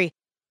this industry.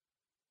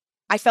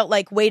 I felt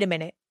like, wait a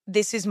minute,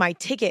 this is my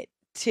ticket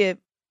to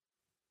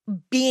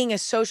being a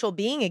social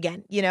being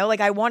again.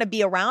 Like I want to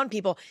be around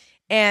people.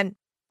 And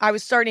I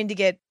was starting to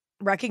get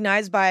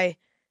recognized by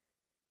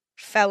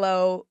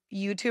fellow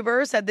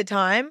YouTubers at the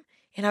time.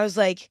 And I was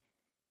like,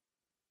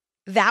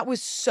 that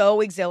was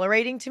so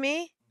exhilarating to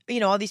me.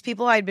 All these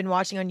people I'd been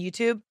watching on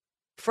YouTube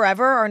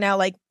forever are now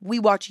like, we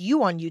watch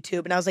you on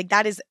YouTube. And I was like,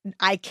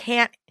 I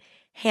can't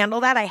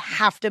handle that. I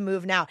have to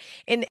move now.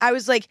 And I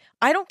was like,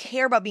 I don't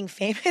care about being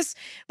famous,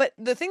 but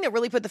the thing that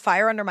really put the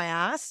fire under my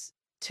ass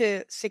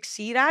to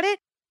succeed at it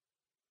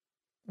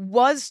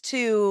was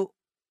to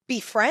be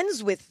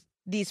friends with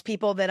these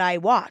people that I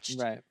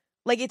watched. Right.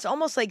 Like, it's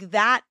almost like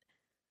that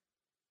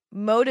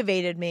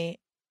motivated me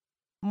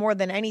more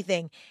than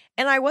anything.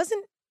 And I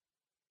wasn't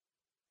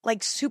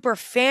like super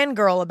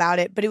fangirl about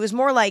it, but it was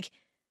more like,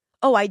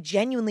 oh, I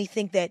genuinely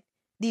think that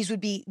these would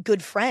be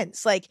good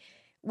friends. Like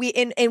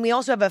we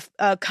also have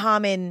a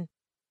common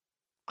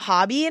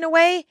hobby in a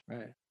way.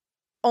 Right.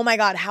 Oh my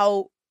God,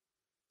 how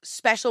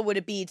special would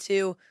it be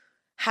to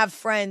have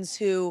friends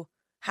who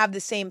have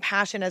the same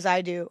passion as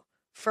I do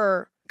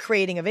for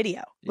creating a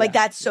video? Like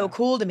that's so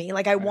cool to me.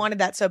 Like I wanted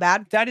that so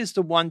bad. That is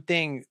the one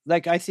thing.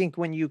 Like I think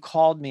when you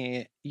called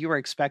me, you were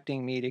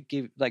expecting me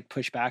to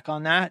push back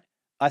on that.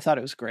 I thought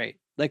it was great.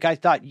 Like I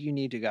thought you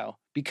need to go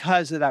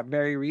because of that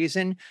very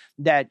reason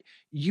that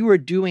you were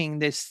doing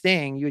this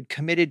thing, you had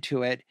committed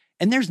to it.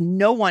 And there's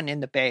no one in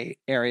the Bay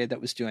Area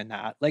that was doing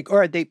that.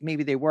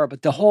 Maybe they were,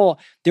 but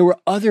there were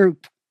other,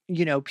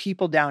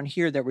 people down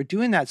here that were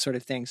doing that sort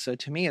of thing. So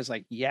to me, it's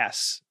like,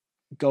 yes,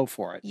 go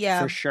for it.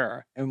 Yeah. For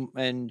sure.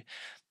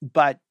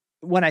 But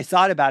when I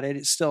thought about it,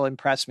 it still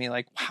impressed me.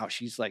 Like, wow,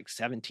 she's like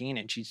 17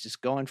 and she's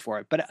just going for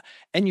it.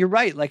 And you're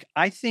right. Like,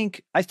 I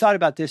think I thought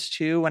about this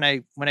too, when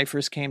I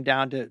first came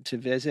down to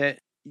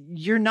visit.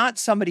 You're not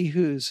somebody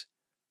who's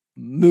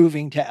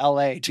moving to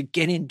LA to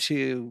get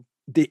into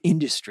the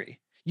industry.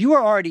 You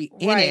are already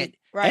in it.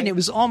 Right. And it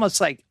was almost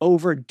like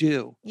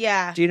overdue.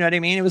 Yeah. Do you know what I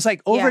mean? It was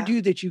like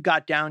overdue that you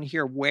got down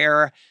here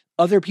where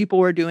other people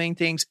were doing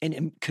things,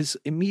 and because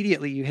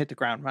immediately you hit the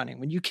ground running.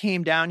 When you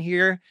came down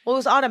here, Well, it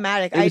was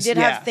automatic. It was- I did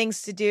yeah. have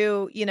things to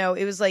do. You know,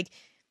 it was like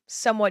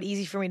somewhat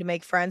easy for me to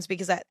make friends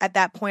because at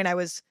that point I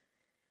was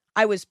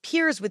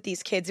peers with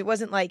these kids. It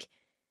wasn't like,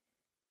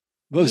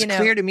 well, it was you know-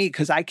 clear to me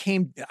because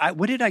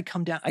what did I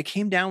come down? I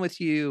came down with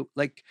you,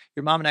 like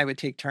your mom and I would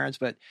take turns,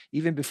 but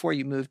even before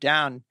you moved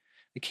down,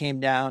 I came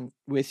down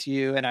with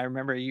you. And I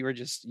remember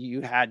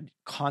you had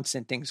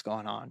constant things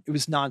going on. It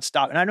was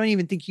nonstop. And I don't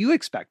even think you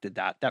expected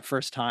that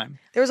first time.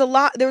 there was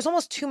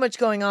almost too much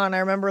going on. I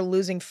remember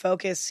losing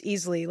focus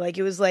easily. Like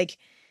it was like,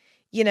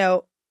 you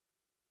know,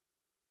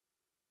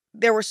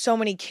 there were so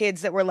many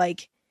kids that were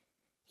like,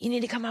 you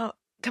need to come out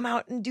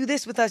and do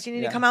this with us. You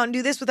need to come out and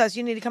do this with us.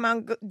 You need to come out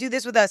and do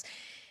this with us.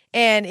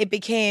 And it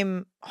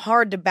became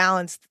hard to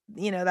balance,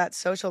 you know, that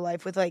social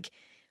life with like,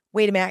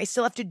 wait a minute, I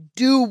still have to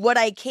do what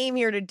I came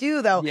here to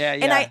do though. Yeah,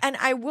 And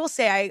I will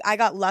say I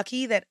got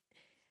lucky that,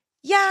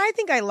 I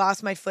think I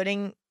lost my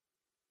footing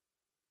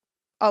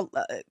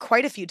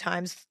quite a few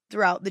times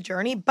throughout the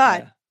journey,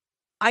 but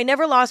I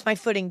never lost my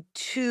footing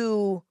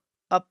to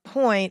a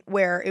point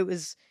where it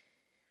was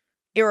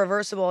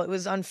irreversible. It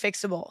was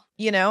unfixable,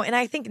 you know? And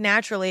I think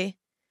naturally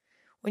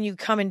when you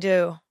come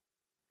into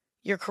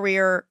your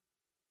career,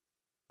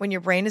 when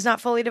your brain is not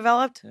fully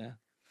developed,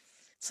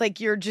 it's like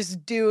you're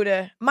just due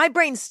to. My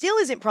brain still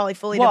isn't probably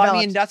fully developed. I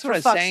mean, that's what I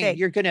was saying.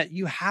 Sake.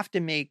 You have to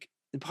make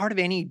part of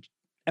any.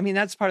 I mean,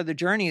 that's part of the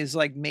journey is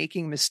like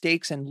making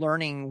mistakes and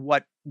learning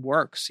what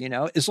works. You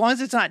know, as long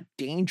as it's not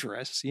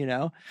dangerous. You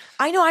know,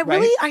 I know.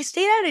 I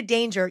stayed out of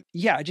danger.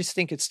 Yeah, I just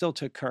think it still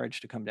took courage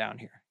to come down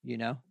here. You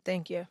know.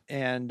 Thank you.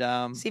 And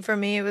see, for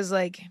me, it was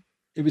like.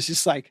 It was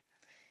just like.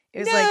 It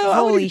was like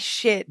holy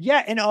shit.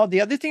 Yeah, and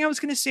the other thing I was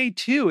going to say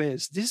too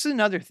is this is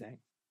another thing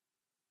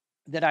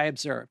that I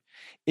observed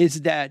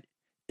is that,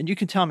 and you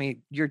can tell me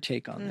your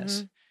take on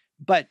this,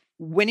 but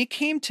when it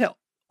came to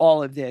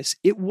all of this,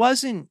 it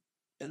wasn't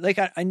like,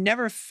 I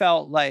never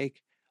felt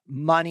like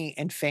money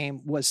and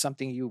fame was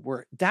something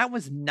that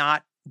was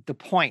not the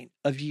point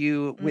of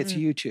you with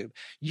YouTube.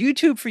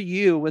 YouTube for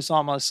you was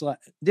almost like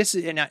this,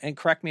 and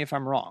correct me if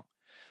I'm wrong,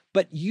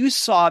 but you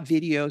saw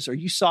videos or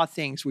you saw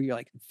things where you're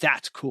like,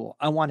 that's cool.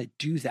 I want to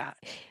do that.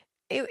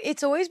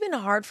 It's always been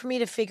hard for me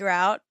to figure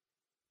out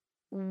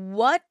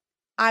what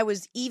I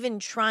was even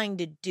trying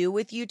to do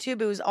with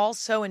YouTube. It was all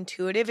so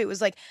intuitive. It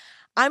was like,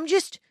 I'm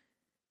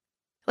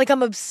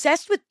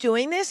obsessed with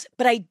doing this,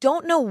 but I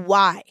don't know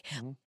why.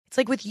 It's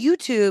like with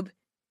YouTube,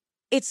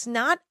 it's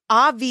not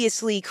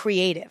obviously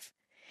creative.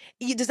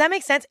 Does that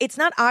make sense? It's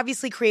not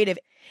obviously creative.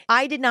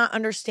 I did not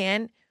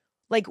understand,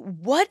 like,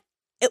 why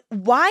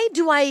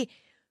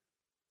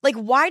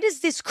does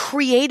this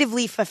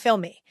creatively fulfill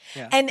me?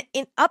 Yeah. And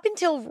up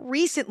until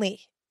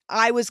recently,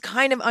 I was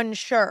kind of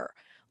unsure.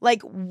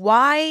 Like,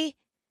 why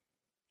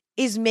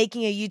is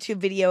making a YouTube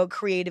video a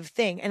creative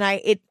thing? And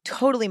it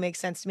totally makes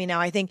sense to me now.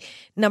 I think,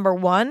 number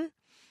one,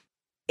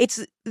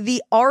 it's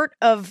the art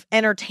of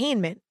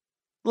entertainment.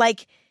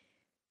 Like,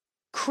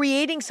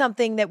 creating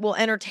something that will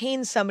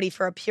entertain somebody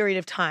for a period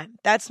of time.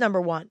 That's number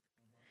one.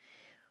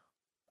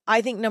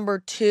 I think number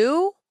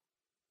two,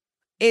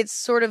 it's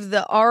sort of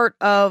the art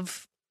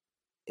of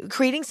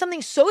creating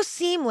something so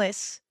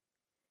seamless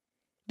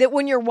that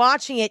when you're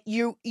watching it,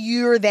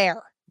 you're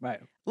there.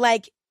 Right.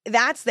 Like,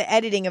 that's the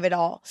editing of it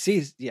all.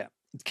 See, yeah.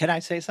 Can I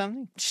say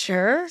something?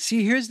 Sure.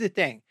 See, here's the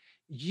thing.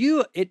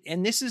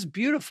 And this is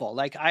beautiful.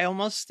 Like, I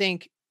almost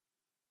think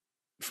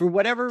for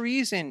whatever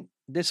reason,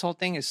 this whole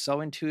thing is so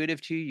intuitive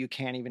to you, you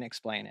can't even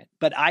explain it.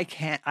 But I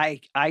can't,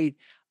 I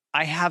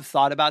have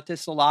thought about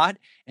this a lot.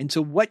 And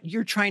so what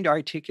you're trying to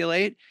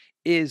articulate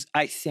is,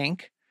 I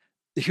think,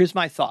 here's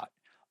my thought,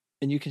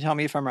 and you can tell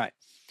me if I'm right.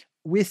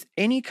 With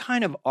any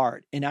kind of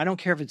art, and I don't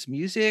care if it's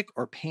music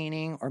or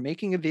painting or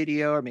making a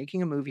video or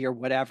making a movie or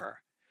whatever,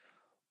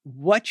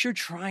 what you're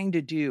trying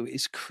to do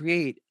is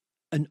create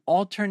an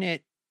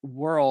alternate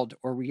world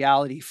or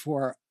reality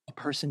for a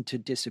person to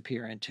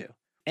disappear into.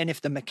 And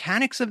if the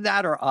mechanics of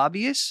that are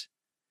obvious,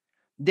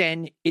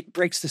 then it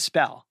breaks the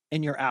spell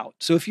and you're out.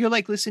 So if you're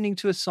like listening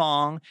to a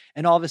song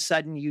and all of a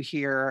sudden you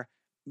hear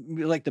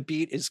like the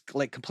beat is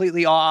like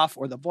completely off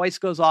or the voice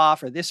goes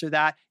off or this or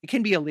that, it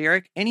can be a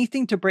lyric,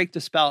 anything to break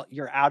the spell,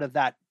 you're out of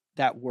that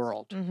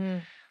world. Mm-hmm.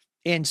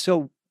 And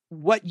so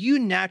what you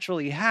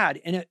naturally had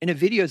in a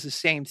video is the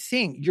same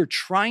thing. You're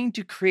trying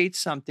to create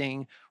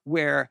something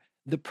where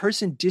the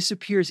person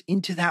disappears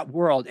into that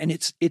world, and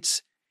it's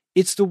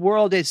the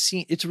world as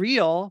seen. It's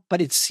real,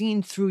 but it's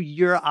seen through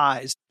your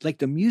eyes. Like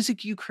the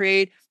music you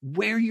create,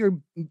 where you're,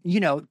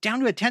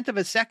 down to a 1/10 of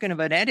a second of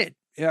an edit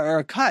or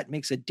a cut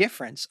makes a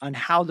difference on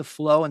how the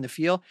flow and the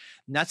feel.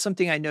 And that's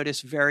something I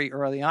noticed very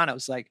early on. I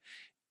was like,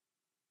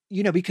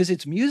 because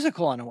it's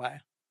musical in a way.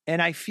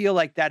 And I feel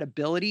like that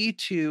ability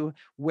to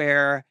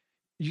where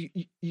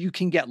you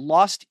can get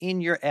lost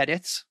in your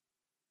edits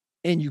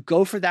and you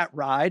go for that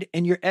ride,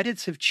 and your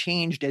edits have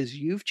changed as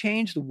you've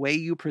changed the way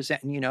you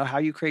present and, how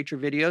you create your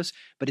videos,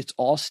 but it's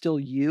all still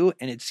you.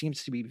 And it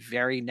seems to be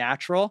very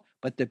natural.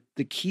 But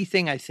the key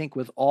thing I think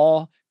with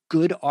all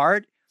good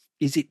art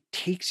is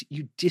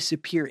you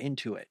disappear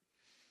into it.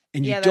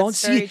 And you don't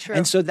see it.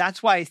 And so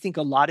that's why I think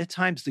a lot of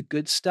times the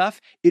good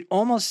stuff, it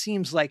almost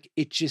seems like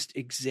it just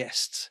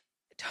exists.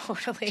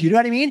 Totally. Do you know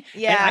what I mean?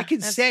 Yeah. And I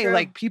could say, true.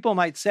 like, people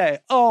might say,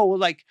 oh, well,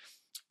 like,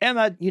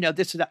 Emma,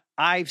 this or that.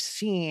 I've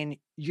seen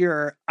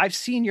your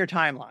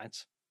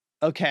timelines.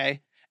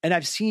 Okay. And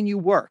I've seen you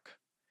work.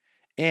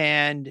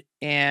 And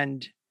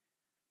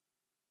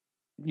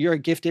you're a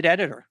gifted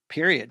editor,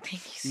 period.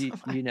 Thank you so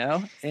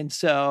much. And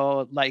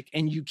so, like,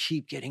 and you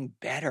keep getting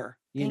better,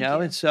 Thank you.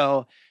 And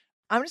so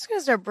I'm just going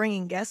to start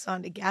bringing guests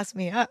on to gas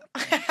me up.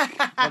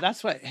 well,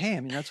 that's what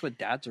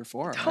dads are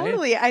for.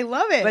 Totally. Right? I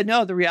love it. But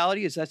no, the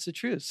reality is that's the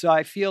truth. So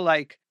I feel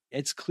like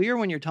it's clear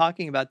when you're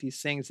talking about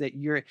these things that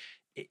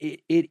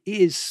it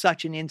is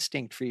such an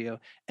instinct for you.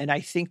 And I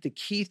think the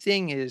key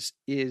thing is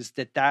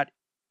that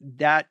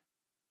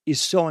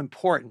is so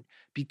important,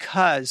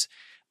 because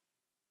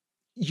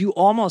you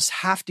almost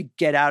have to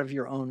get out of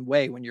your own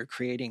way when you're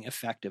creating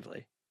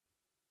effectively.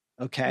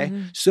 Okay.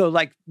 Mm-hmm. So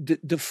like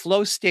the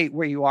flow state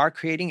where you are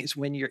creating is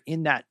when you're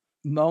in that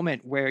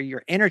moment where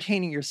you're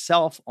entertaining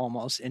yourself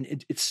almost. And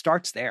it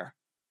starts there.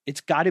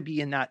 It's got to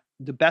be in that.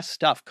 The best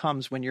stuff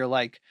comes when you're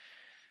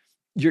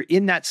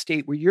in that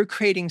state where you're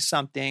creating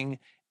something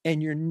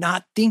and you're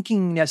not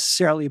thinking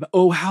necessarily about,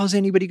 oh, how's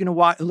anybody going to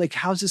watch? Like,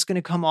 how's this going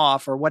to come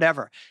off or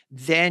whatever?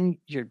 Then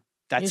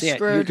that's it.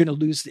 Screwed. You're going to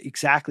lose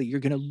you're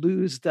going to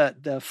lose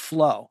the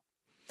flow.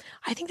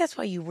 I think that's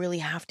why you really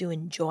have to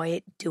enjoy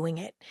it doing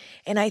it.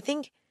 And I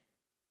think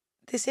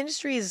this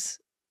industry is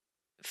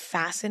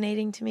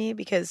fascinating to me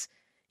because,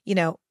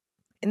 and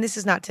this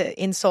is not to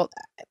insult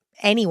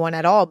anyone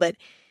at all, but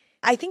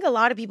I think a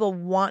lot of people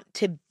want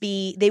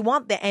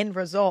the end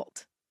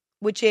result,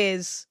 which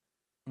is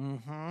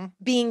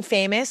being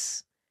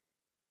famous.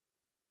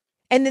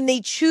 And then they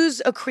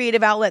choose a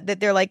creative outlet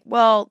that they're like,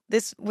 well,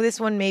 this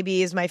one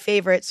maybe is my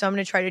favorite, so I'm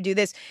going to try to do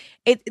this.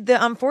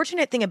 The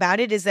unfortunate thing about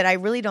it is that I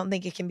really don't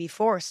think it can be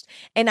forced.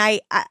 And go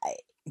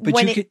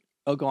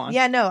on.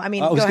 Yeah, no, I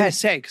mean, I was going to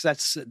say,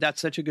 because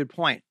that's such a good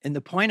point. And the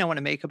point I want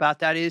to make about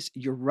that is,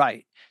 you're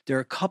right. There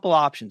are a couple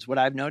options. What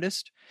I've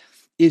noticed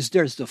is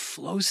there's the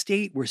flow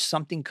state where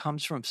something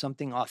comes from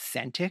something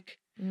authentic.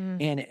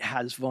 And it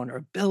has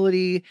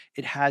vulnerability.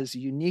 It has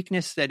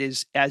uniqueness that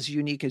is as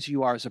unique as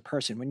you are as a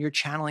person when you're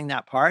channeling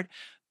that part.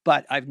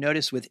 But I've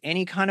noticed with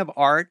any kind of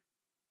art,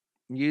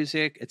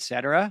 music,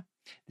 etc.,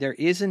 there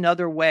is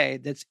another way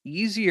that's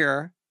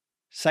easier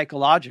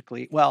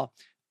psychologically. Well,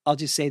 I'll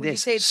just say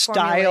this: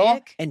 style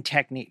formulaic? And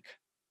technique.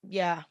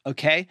 Yeah.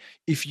 Okay.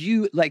 If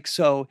you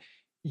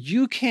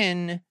you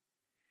can.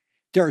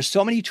 There are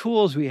so many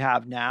tools we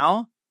have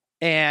now,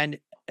 and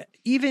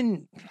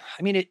even,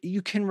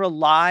 you can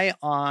rely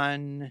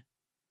on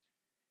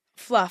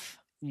fluff.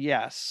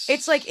 Yes.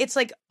 It's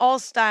like all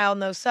style,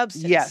 no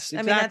substance. Yes,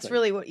 exactly. That's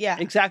really what, yeah.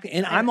 Exactly.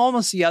 And I'm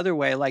almost the other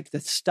way. Like, the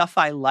stuff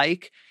I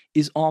like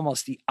is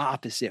almost the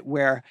opposite,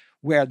 where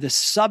the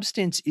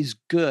substance is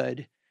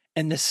good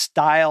and the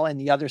style and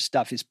the other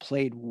stuff is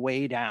played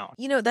way down.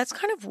 That's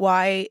kind of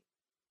why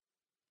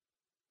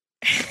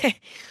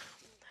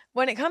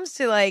when it comes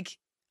to like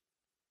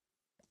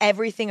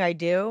everything I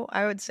do,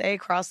 I would say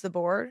across the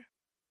board,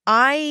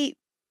 I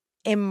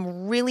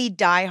am really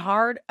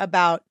diehard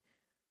about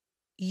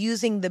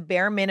using the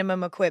bare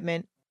minimum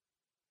equipment,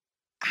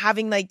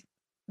 having like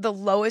the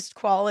lowest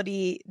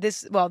quality.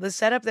 The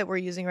setup that we're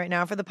using right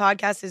now for the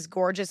podcast is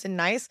gorgeous and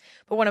nice,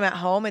 but when I'm at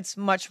home, it's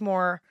much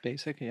more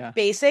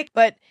basic,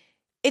 but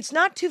it's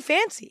not too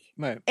fancy.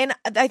 Right. And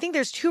I think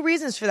there's two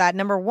reasons for that.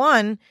 Number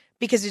one,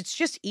 because it's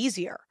just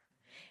easier.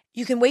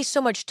 You can waste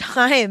so much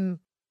time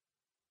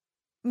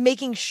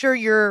making sure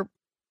your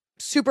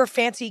super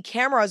fancy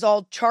camera is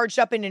all charged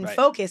up and in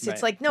focus.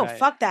 It's like, no,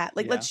 fuck that.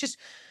 Like, let's just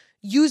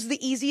use the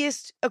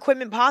easiest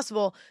equipment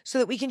possible so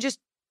that we can just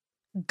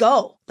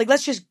go. Like,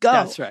 let's just go.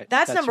 That's right.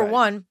 That's number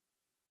one.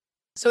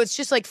 So it's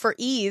just like for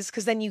ease,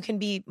 because then you can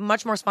be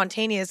much more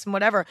spontaneous and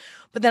whatever.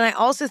 But then I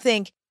also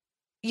think,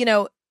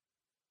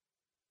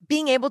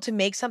 being able to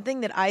make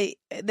something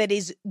that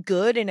is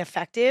good and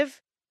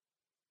effective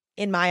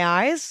in my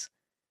eyes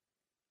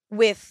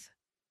with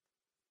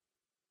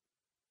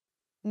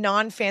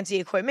non-fancy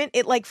equipment,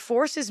 it like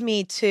forces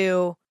me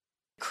to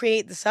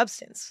create the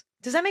substance.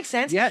 Does that make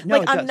sense? Yeah,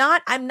 no,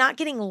 I'm not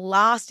getting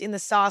lost in the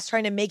sauce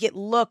trying to make it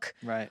look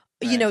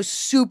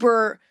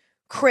super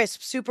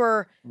crisp,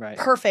 super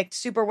perfect,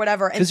 super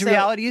whatever. Because the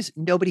reality is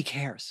nobody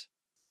cares.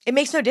 It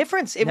makes no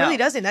difference. It really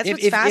doesn't. That's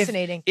what's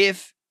fascinating.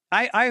 If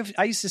I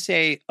used to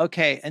say,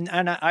 okay, and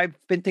I've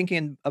been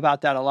thinking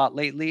about that a lot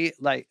lately.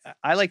 Like,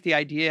 I like the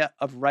idea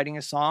of writing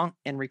a song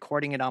and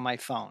recording it on my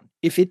phone.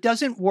 If it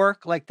doesn't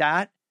work like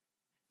that,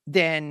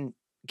 then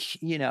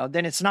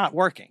it's not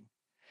working.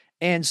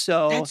 And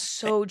so that's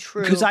so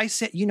true. Because I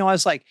said, I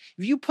was like,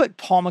 if you put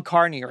Paul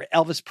McCartney or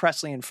Elvis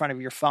Presley in front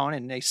of your phone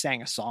and they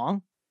sang a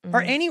song,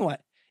 or anyone,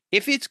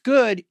 If it's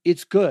good,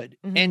 it's good.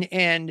 Mhm.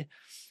 And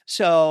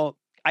so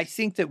I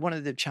think that one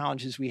of the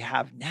challenges we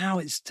have now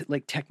is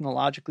like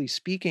technologically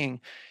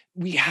speaking,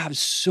 we have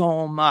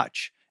so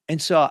much.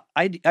 And so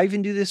I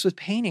even do this with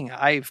painting.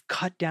 I've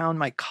cut down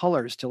my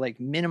colors to like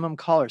minimum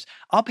colors.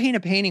 I'll paint a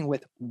painting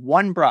with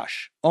one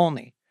brush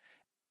only.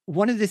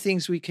 One of the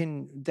things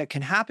that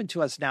can happen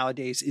to us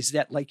nowadays is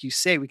that, like you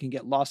say, we can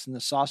get lost in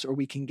the sauce, or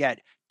we can get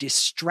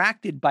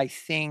distracted by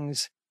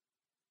things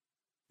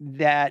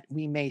that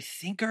we may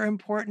think are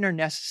important or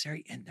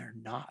necessary, and they're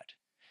not.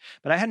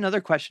 But I had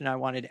another question I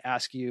wanted to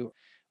ask you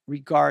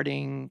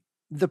regarding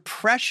the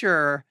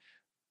pressure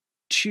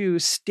to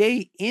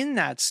stay in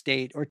that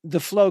state, or the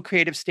flow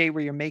creative state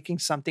where you're making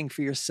something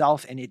for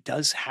yourself and it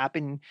does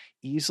happen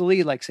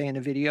easily, like say in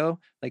a video,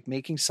 like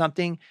making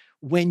something,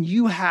 when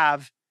you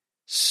have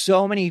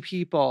so many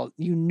people,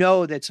 you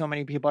know that so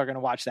many people are going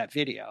to watch that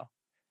video.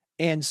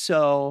 And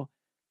so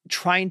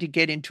trying to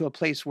get into a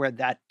place where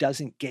that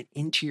doesn't get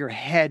into your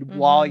head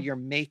while you're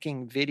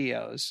making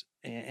videos.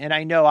 And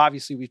I know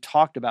obviously we've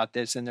talked about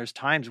this, and there's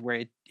times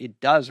where it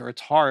does, or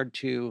it's hard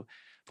to,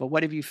 but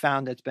what have you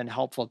found that's been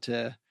helpful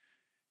to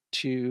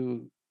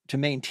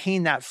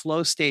maintain that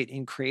flow state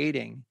in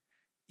creating,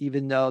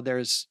 even though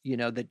there's,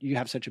 that you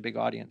have such a big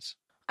audience?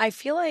 I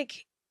feel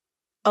like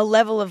a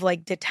level of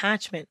like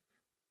detachment,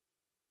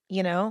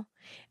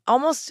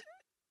 almost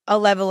a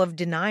level of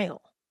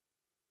denial.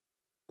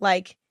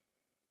 Like,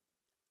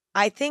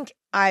 I think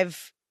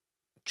I've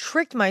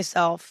tricked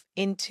myself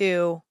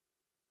into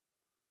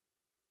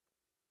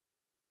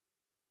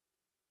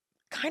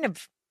kind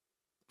of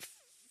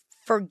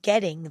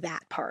forgetting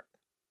that part.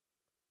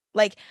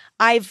 Like,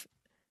 I've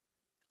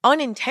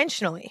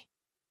unintentionally,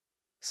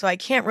 so I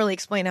can't really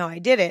explain how I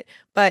did it,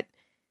 but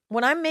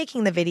when I'm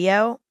making the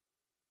video,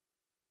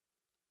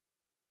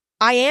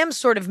 I am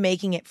sort of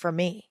making it for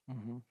me.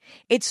 Mm-hmm.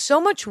 It's so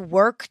much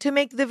work to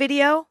make the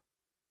video,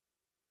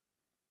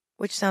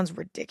 which sounds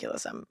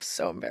ridiculous. I'm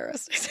so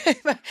embarrassed.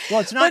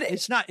 Well,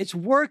 it's not. It's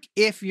work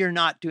if you're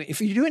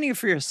doing it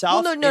for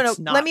yourself. Well, no.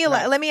 Let me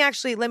right.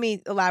 let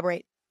me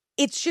elaborate.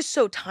 It's just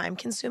so time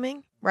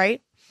consuming,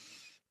 right?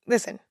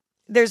 Listen,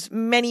 there's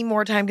many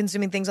more time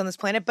consuming things on this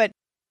planet, but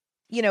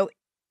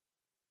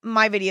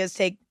my videos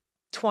take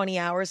 20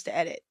 hours to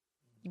edit,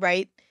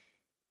 right?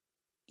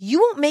 You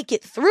won't make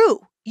it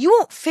through. You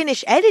won't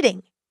finish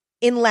editing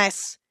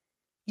unless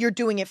you're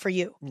doing it for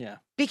you. Yeah.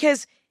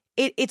 Because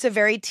it's a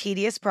very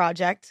tedious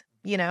project,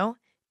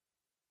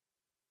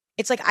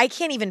 It's like I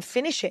can't even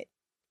finish it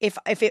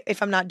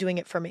if I'm not doing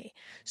it for me.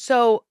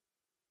 So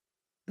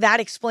that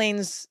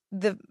explains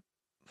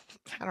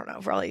I don't know,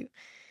 probably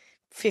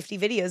 50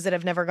 videos that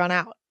have never gone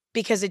out,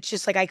 because it's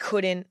just like I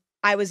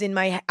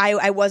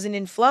wasn't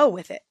in flow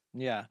with it.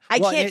 Yeah. I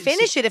can't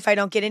finish it if I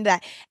don't get into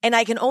that. And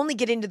I can only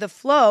get into the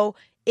flow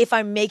if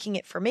I'm making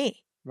it for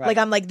me. Right. Like,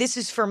 I'm like, this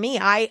is for me.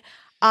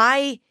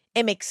 I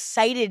am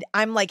excited.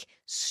 I'm like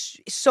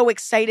so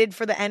excited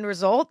for the end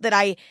result that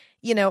I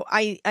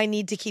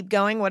need to keep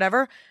going,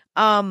 whatever.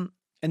 And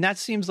that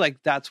seems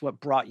like that's what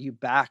brought you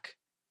back,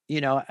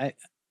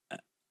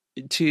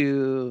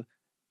 to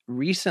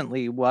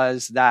recently,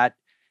 was that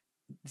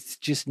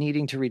just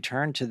needing to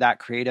return to that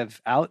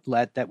creative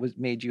outlet that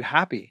made you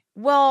happy.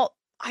 Well,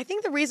 I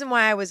think the reason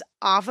why I was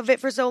off of it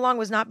for so long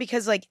was not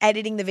because like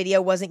editing the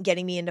video wasn't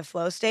getting me into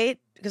flow state,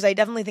 because I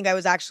definitely think I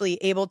was actually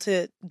able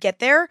to get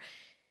there.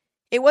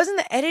 It wasn't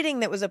the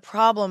editing that was a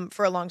problem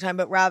for a long time,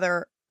 but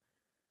rather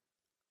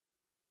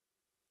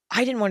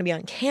I didn't want to be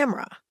on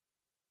camera.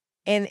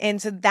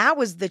 And so that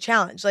was the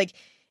challenge. Like,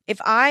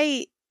 if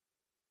I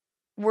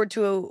were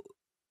to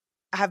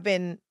have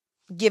been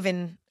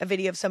given a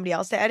video of somebody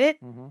else to edit,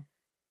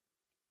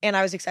 and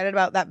I was excited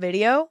about that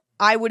video,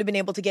 I would have been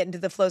able to get into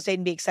the flow state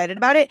and be excited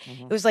about it.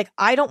 It was like,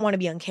 I don't want to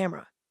be on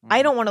camera.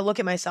 I don't want to look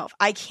at myself.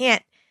 I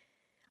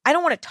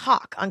don't want to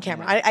talk on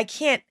camera. I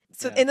can't.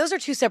 So, and those are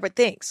two separate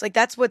things. Like,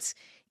 that's what's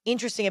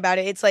interesting about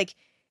it. It's like,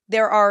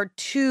 there are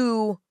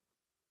two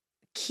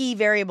key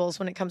variables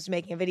when it comes to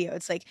making a video.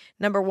 It's like,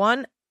 number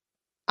one,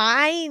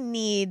 I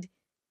need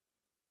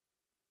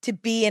to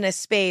be in a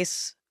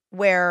space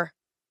where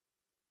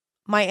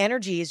my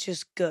energy is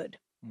just good.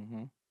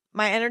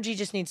 My energy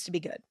just needs to be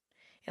good.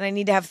 And I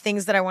need to have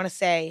things that I want to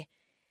say.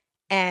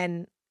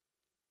 And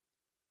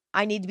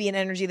I need to be an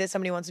energy that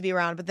somebody wants to be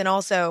around. But then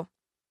also,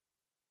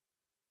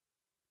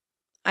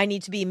 I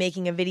need to be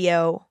making a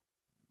video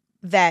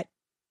that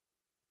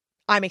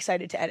I'm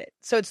excited to edit.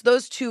 So it's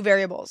those two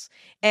variables.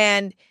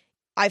 And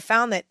I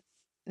found that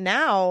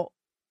now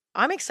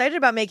I'm excited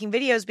about making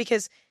videos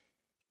because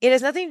it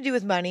has nothing to do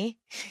with money.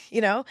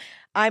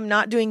 I'm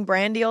not doing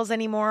brand deals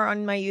anymore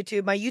on my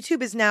YouTube. My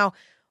YouTube is now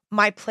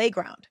my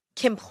playground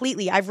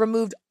completely. I've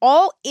removed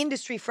all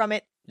industry from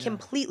it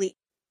completely.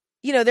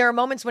 There are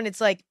moments when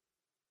it's like,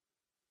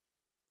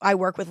 I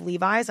work with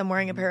Levi's. I'm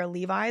wearing a pair of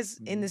Levi's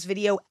in this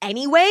video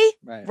anyway,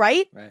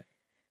 right?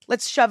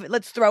 Let's shove it.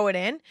 Let's throw it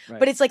in. Right.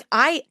 But it's like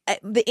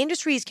the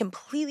industry is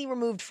completely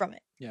removed from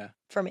it. Yeah,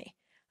 for me,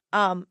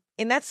 and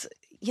that's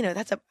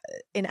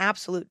an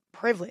absolute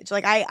privilege.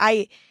 Like,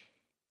 I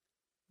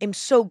am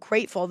so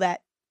grateful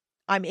that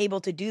I'm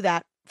able to do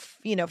that,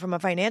 from a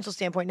financial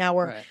standpoint now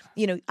where,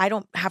 Right. I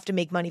don't have to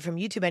make money from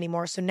YouTube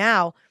anymore. So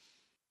now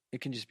It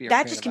can just be a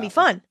that just can be creative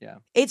fun. outlet.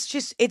 Yeah.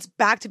 It's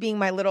back to being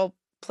my little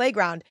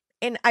playground.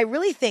 And I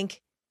really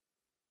think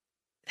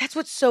that's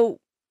what's so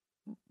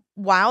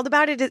wild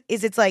about it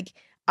is it's like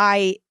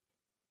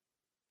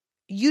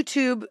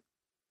YouTube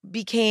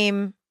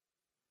became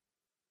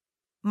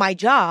my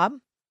job.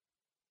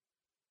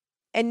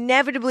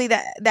 Inevitably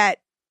that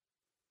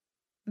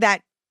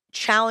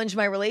challenged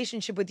my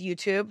relationship with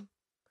YouTube.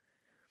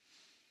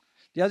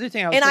 The other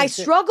thing I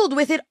struggled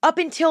with it up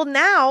until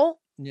now,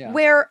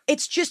 where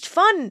it's just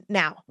fun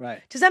now.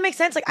 Right. Does that make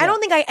sense? Like, I don't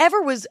think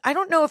I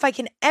don't know if I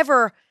can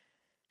ever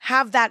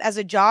have that as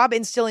a job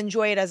and still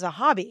enjoy it as a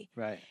hobby.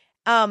 Right.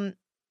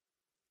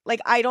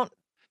 Like I don't.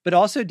 But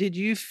also, did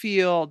you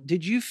feel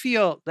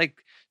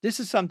like this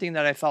is something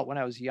that I felt when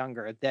I was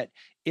younger, that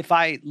if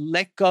I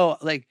let go,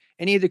 like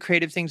any of the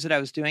creative things that I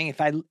was doing, if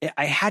I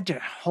had to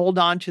hold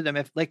on to them,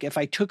 if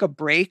I took a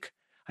break,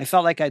 I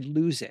felt like I'd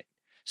lose it.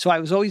 So I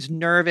was always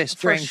nervous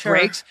during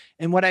breaks.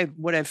 And what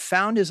I've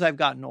found as I've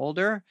gotten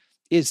older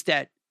is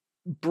that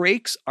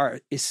breaks are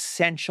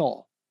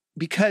essential,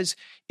 because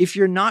if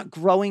you're not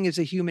growing as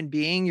a human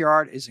being, your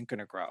art isn't going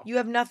to grow. You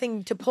have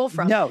nothing to pull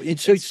from. No. And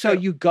so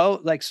you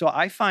go so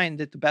I find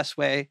that the best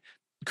way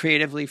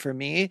creatively for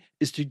me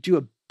is to do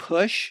a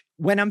push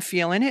when I'm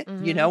feeling it,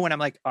 when I'm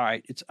like, all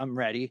right, I'm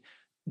ready,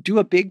 do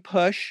a big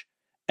push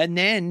and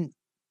then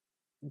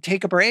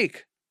take a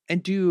break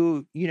and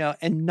do,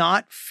 and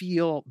not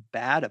feel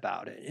bad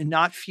about it and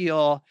not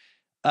feel,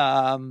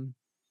 and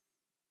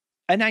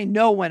I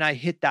know when I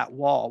hit that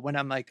wall, when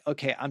I'm like,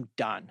 okay, I'm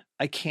done.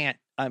 I can't,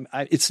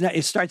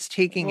 it starts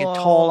taking a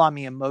toll on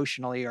me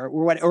emotionally or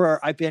what,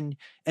 or and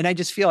I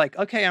just feel like,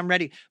 okay, I'm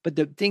ready. But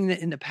the thing that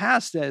in the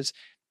past is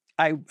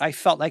I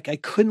felt like I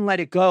couldn't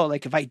let it go.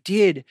 Like if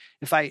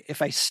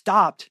I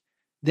stopped,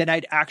 then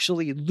I'd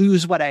actually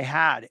lose what I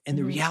had. And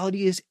the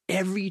reality is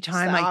every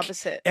time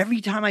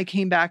I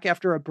came back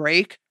after a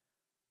break,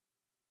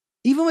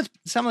 even with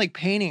something like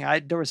painting,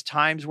 there was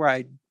times where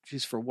I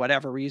just, for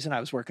whatever reason, I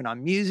was working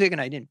on music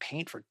and I didn't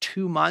paint for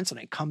 2 months and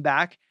I come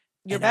back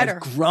and I've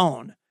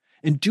grown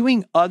and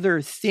doing other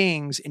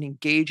things and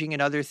engaging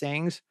in other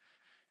things.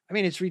 I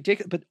mean, it's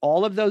ridiculous, but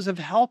all of those have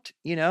helped,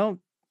 When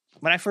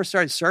I first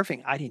started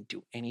surfing, I didn't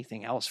do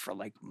anything else for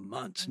like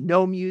months.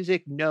 No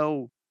music,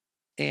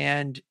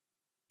 and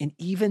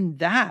even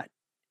that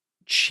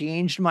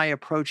changed my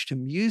approach to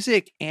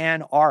music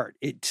and art.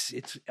 It's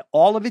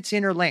all of it's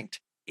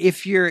interlinked.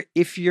 If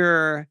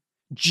you're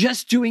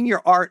just doing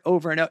your art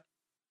over and over,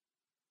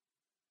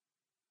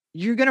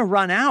 you're going to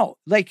run out.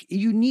 Like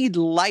you need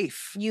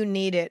life. You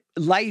need it.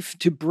 Life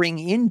to bring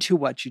into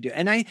what you do.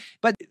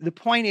 But the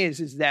point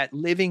is that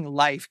living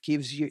life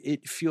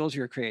it fuels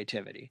your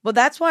creativity. Well,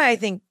 that's why I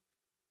think,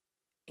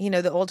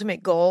 the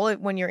ultimate goal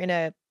when you're in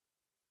a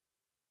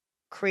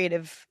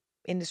creative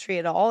industry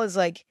at all is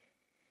like,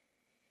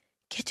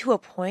 get to a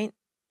point,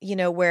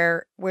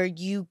 where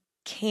you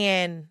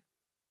can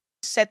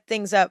set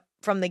things up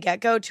from the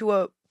get-go to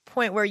a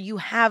point where you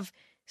have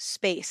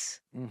space.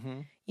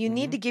 You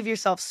need to give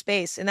yourself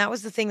space. And that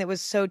was the thing that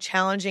was so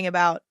challenging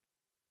about,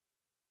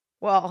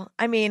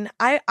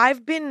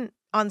 I've been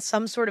on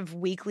some sort of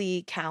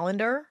weekly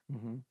calendar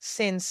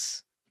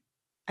since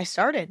I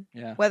started,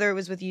 whether it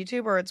was with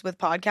YouTube or it's with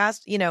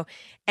podcast,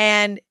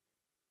 and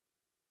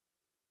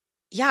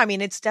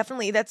it's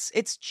definitely,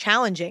 it's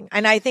challenging.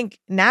 And I think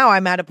now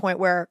I'm at a point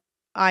where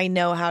I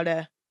know how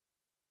to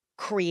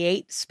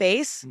create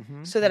space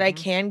so that I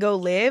can go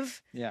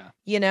live,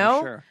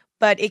 sure.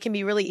 But it can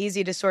be really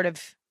easy to sort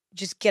of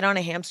just get on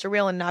a hamster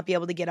wheel and not be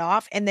able to get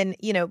off. And then,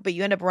 but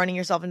you end up running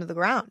yourself into the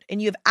ground and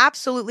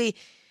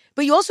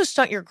but you also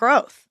stunt your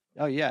growth.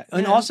 Oh yeah.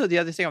 And also the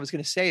other thing I was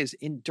going to say is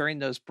during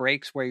those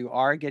breaks where you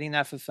are getting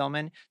that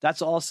fulfillment,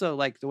 that's also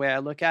like the way I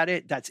look at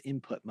it, that's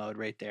input mode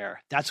right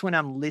there. That's when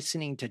I'm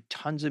listening to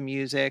tons of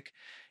music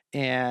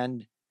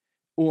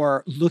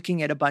or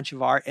looking at a bunch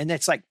of art, and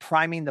it's like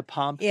priming the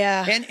pump.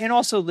 Yeah. And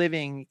also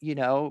living,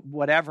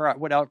 whatever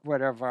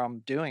I'm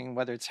doing,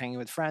 whether it's hanging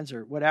with friends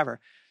or whatever.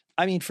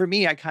 I mean, for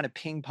me, I kind of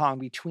ping pong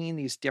between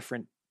these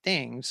different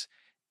things,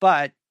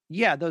 but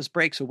yeah, those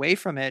breaks away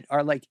from it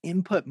are like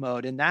input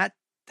mode. And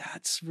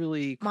that's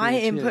really cool. My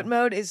input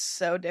mode is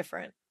so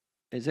different.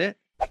 Is it?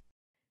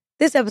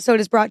 This episode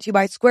is brought to you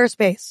by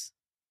Squarespace.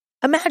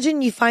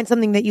 Imagine you find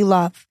something that you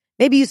love.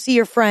 Maybe you see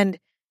your friend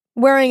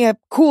wearing a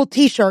cool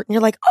t-shirt and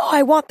you're like, oh,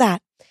 I want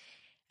that.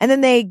 And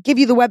then they give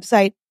you the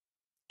website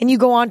and you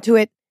go onto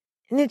it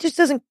and it just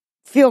doesn't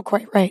feel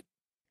quite right.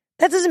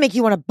 That doesn't make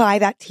you want to buy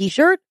that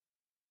t-shirt.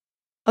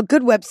 A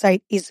good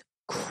website is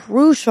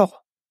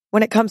crucial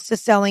when it comes to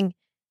selling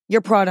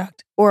your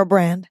product or a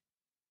brand.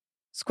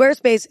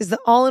 Squarespace is the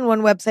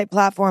all-in-one website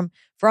platform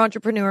for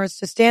entrepreneurs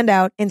to stand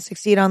out and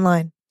succeed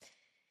online.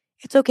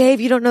 It's okay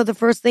if you don't know the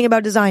first thing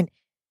about design.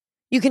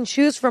 You can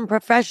choose from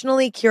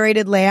professionally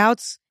curated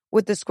layouts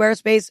with the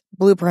Squarespace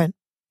Blueprint.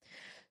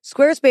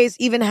 Squarespace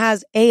even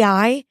has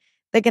AI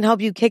that can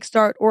help you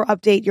kickstart or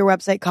update your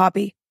website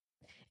copy.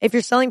 If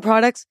you're selling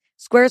products,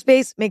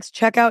 Squarespace makes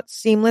checkout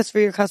seamless for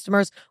your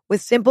customers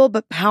with simple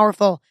but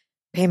powerful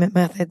payment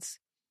methods.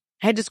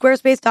 Head to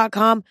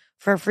squarespace.com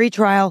for a free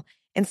trial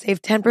and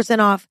save 10%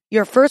 off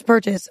your first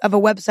purchase of a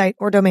website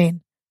or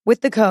domain with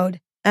the code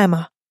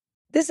EMMA.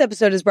 This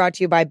episode is brought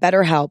to you by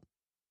BetterHelp.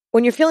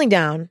 When you're feeling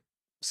down,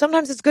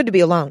 sometimes it's good to be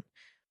alone,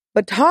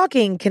 but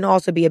talking can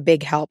also be a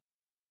big help.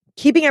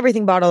 Keeping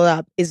everything bottled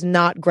up is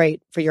not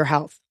great for your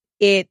health.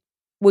 It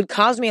would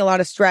cause me a lot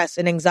of stress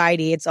and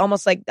anxiety. It's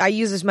almost like, I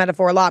use this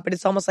metaphor a lot, but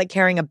it's almost like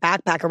carrying a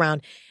backpack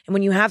around. And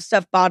when you have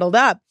stuff bottled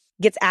up,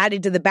 it gets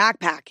added to the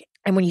backpack.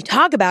 And when you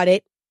talk about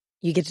it,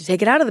 you get to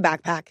take it out of the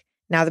backpack.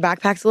 Now the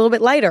backpack's a little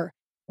bit lighter.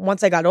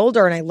 Once I got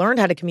older and I learned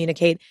how to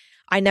communicate,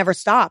 I never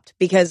stopped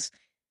because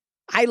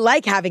I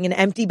like having an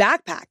empty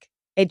backpack.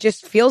 It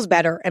just feels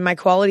better and my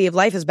quality of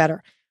life is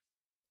better.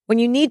 When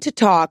you need to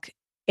talk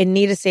and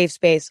need a safe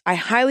space, I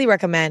highly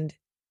recommend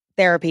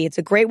therapy. It's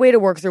a great way to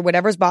work through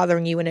whatever's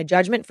bothering you in a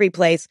judgment-free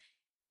place.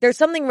 There's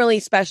something really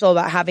special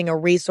about having a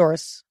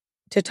resource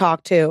to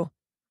talk to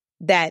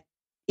that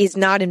is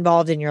not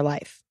involved in your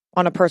life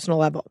on a personal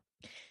level.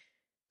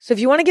 So if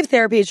you want to give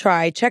therapy a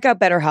try, check out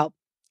BetterHelp.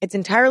 It's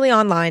entirely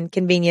online,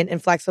 convenient,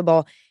 and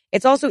flexible.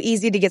 It's also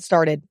easy to get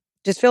started.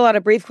 Just fill out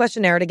a brief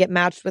questionnaire to get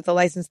matched with a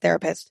licensed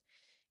therapist.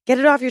 Get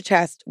it off your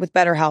chest with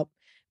BetterHelp.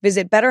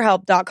 Visit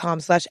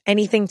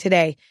betterhelp.com/anything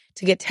today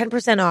to get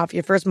 10% off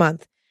your first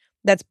month.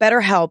 That's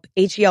BetterHelp,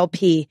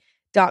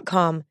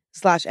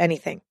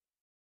 HELP.com/anything.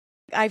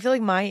 I feel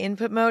like my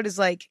input mode is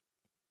like,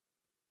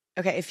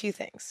 okay, a few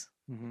things.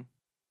 Mm-hmm.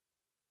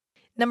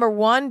 Number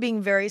one,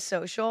 being very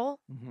social.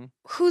 Mm-hmm.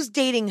 Who's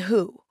dating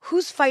who?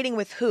 Who's fighting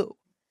with who?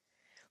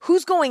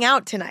 Who's going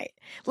out tonight?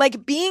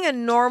 Like being a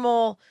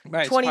normal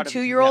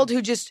 22-year-old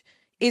who just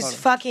is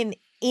fucking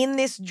in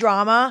this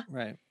drama.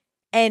 Right.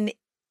 And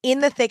in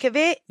the thick of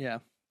it. Yeah.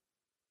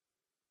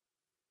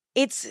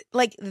 It's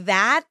like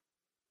that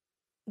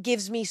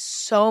gives me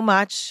so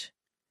much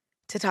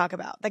to talk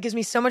about. That gives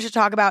me so much to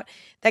talk about.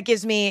 That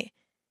gives me,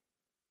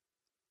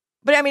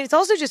 but I mean, it's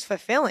also just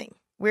fulfilling,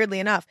 weirdly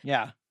enough.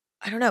 Yeah.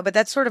 I don't know, but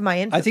that's sort of my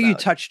input. I think you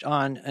touched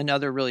on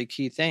another really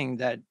key thing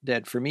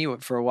that for me,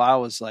 for a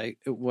while was like,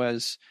 it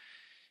was,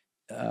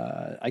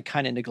 I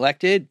kind of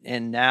neglected,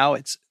 and now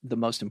it's the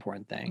most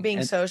important thing. Being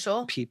and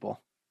social.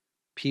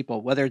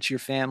 People, whether it's your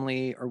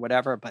family or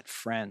whatever, but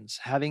friends,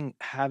 having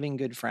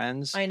good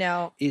friends. I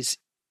know.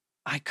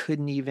 I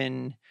couldn't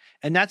even,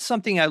 and that's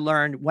something I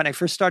learned when I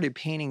first started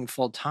painting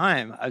full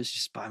time. I was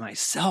just by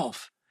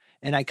myself.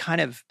 And I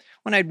kind of,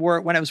 when I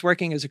was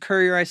working as a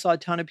courier, I saw a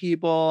ton of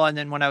people. And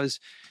then when I was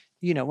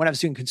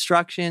doing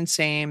construction,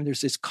 same,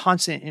 there's this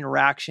constant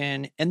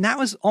interaction. And that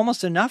was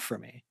almost enough for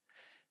me.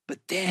 But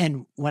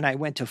then when I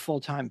went to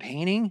full-time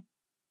painting,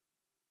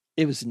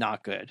 it was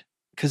not good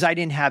because I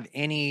didn't have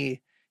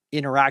any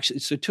interaction.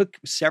 So it took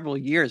several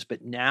years,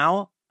 but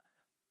now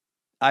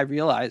I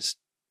realized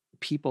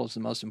people is the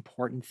most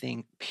important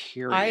thing,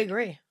 period. I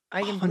agree.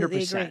 I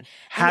completely 100%. agree.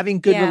 Having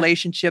good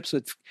relationships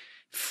with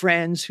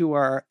friends who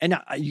are, and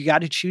you got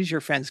to choose your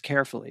friends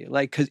carefully.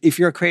 Like, cause if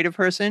you're a creative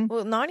person.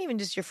 Well, not even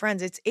just your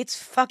friends.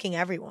 It's fucking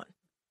everyone.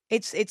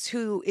 It's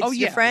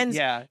your friends.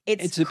 Yeah.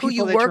 It's who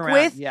you work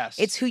with. Yes.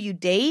 It's who you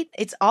date.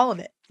 It's all of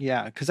it.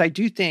 Yeah. Cause I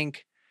do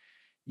think,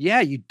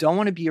 you don't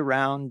want to be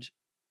around.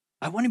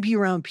 I want to be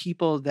around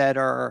people that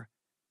are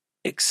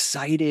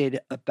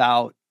excited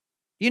about,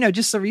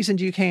 just the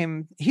reasons you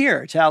came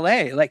here to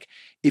LA. Like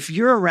if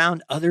you're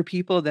around other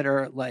people that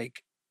are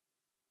like,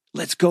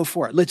 let's go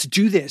for it, let's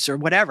do this or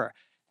whatever,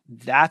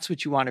 that's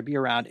what you want to be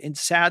around. And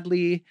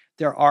sadly,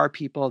 there are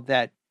people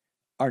that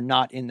are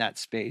not in that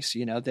space,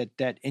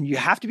 that, and you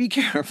have to be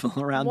careful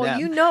around them. Well,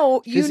 you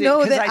know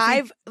that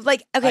I've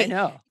like, okay, I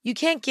know. You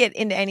can't get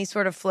into any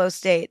sort of flow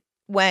state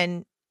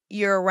when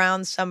you're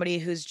around somebody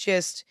who's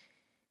just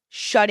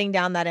shutting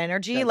down that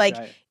energy. That's like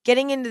right.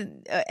 Getting into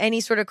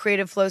any sort of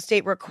creative flow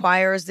state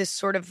requires this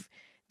sort of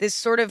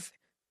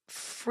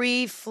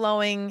free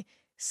flowing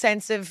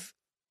sense of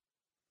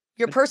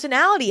your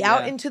personality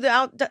out into the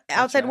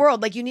outside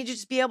world. Like you need to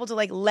just be able to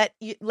like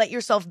let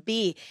yourself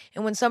be.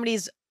 And when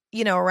somebody's,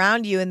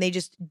 around you and they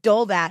just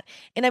dull that.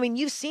 And I mean,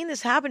 you've seen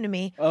this happen to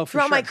me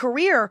throughout my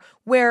career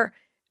where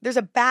there's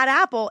a bad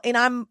apple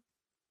and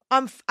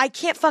I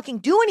can't fucking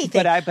do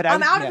anything. But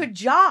I'm out of a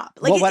job.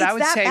 Like, what I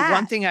would say,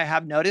 one thing I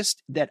have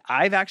noticed that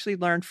I've actually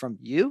learned from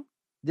you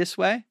this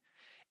way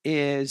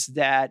is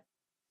that,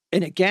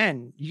 and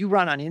again, you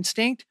run on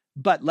instinct,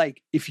 but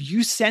like if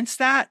you sense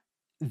that,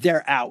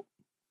 they're out.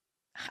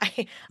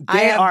 I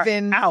have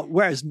been out.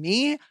 Whereas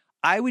me,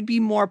 I would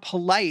be more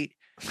polite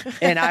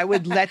and I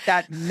would let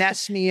that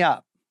mess me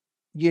up,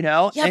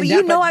 Yeah,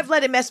 but I've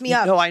let it mess me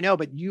up. No, I know,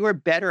 but you are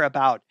better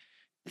about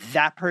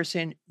that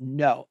person.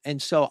 No.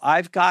 And so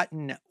I've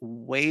gotten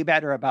way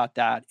better about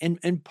that.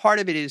 And part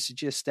of it is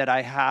just that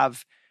I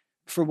have,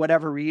 for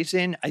whatever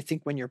reason, I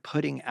think when you're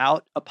putting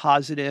out a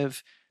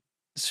positive,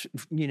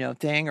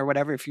 thing or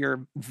whatever, if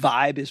your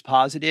vibe is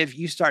positive,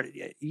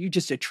 you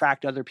just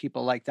attract other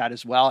people like that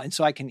as well. And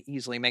so I can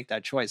easily make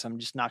that choice. I'm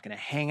just not going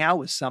to hang out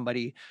with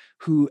somebody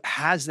who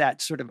has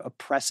that sort of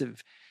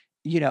oppressive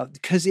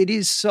because it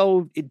is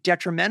so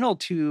detrimental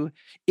to,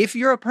 if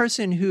you're a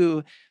person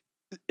who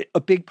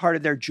a big part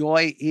of their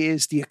joy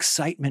is the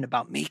excitement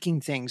about making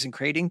things and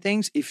creating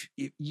things. If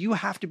you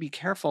have to be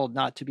careful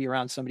not to be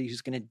around somebody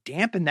who's going to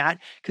dampen that,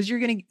 because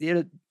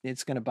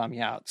it's going to bum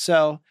you out.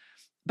 So,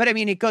 but I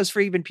mean, it goes for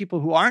even people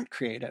who aren't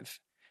creative.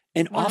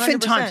 And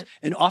 100%.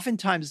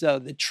 oftentimes though,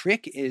 the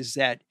trick is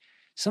that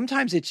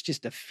sometimes it's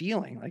just a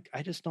feeling like,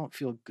 I just don't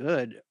feel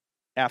good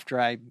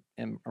after I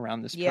am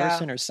around this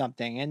person or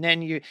something. And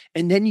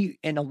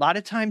a lot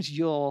of times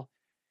you'll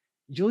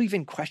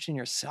even question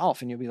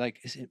yourself and you'll be like,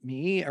 is it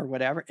me or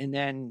whatever? And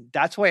then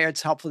that's why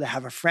it's helpful to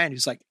have a friend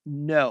who's like,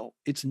 no,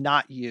 it's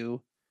not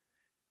you.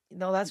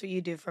 No, that's what you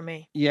do for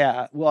me.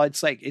 Yeah. Well,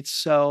 it's like,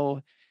 it's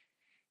a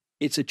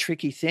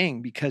tricky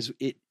thing because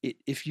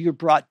if you're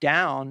brought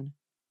down,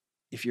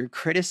 if you're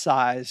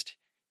criticized,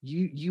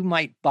 you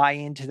might buy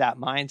into that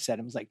mindset.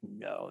 I was like,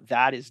 no,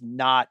 that is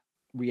not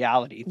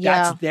reality.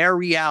 Yeah. That's their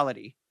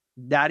reality.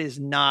 That is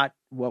not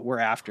what we're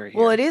after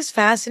here. Well, it is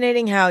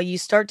fascinating how you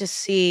start to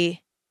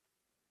see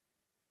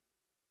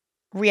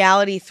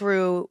reality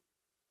through,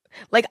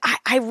 like,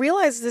 I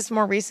realized this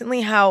more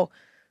recently, how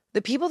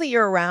the people that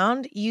you're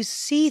around, you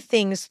see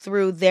things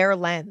through their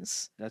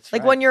lens. That's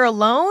like right. when you're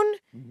alone,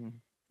 Mm-hmm.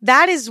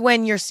 that is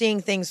when you're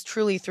seeing things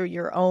truly through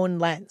your own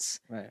lens.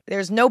 Right.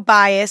 There's no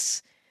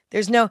bias.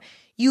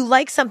 You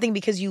like something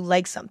because you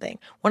like something.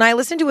 When I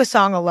listen to a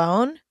song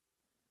alone,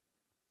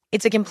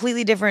 it's a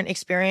completely different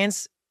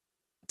experience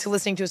to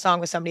listening to a song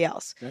with somebody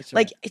else. That's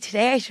right. Like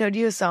today I showed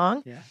you a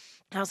song. Yeah.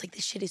 And I was like,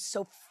 this shit is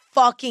so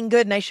fucking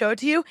good. And I showed it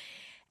to you.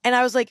 And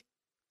I was like,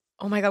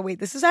 oh my God, wait,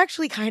 this is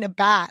actually kind of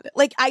bad.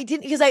 Like I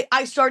didn't, because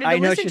I started to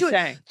listen to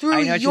it through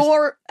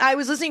I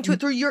was listening to it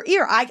through your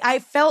ear. I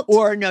felt.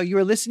 Or no, you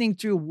were listening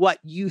through what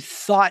you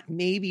thought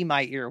maybe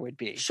my ear would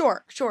be.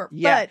 Sure.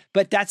 Yeah.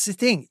 But that's the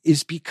thing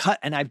is because,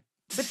 and I've,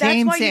 But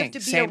same that's why thing, you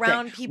have to be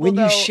around thing. people. When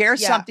though, you share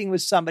something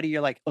with somebody,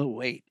 you're like, oh,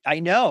 wait, I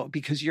know,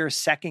 because you're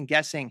second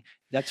guessing.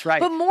 That's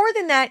right. But more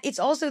than that, it's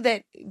also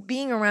that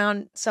being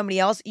around somebody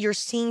else, you're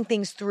seeing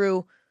things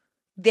through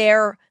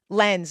their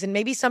lens. And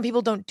maybe some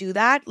people don't do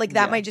that. Like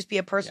that might just be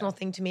a personal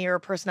thing to me or a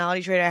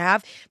personality trait I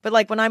have. But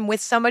like when I'm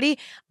with somebody,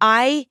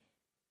 I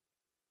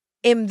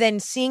am then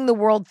seeing the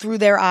world through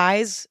their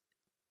eyes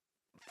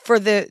for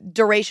the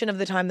duration of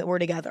the time that we're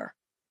together.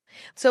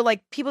 So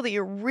like people that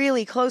you're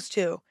really close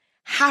to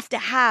have to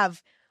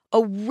have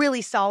a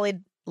really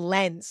solid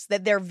lens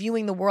that they're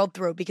viewing the world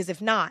through, because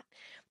if not,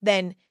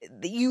 then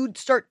you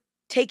start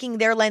taking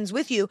their lens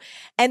with you.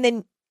 And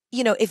then,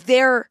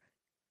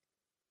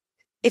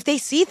 if they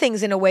see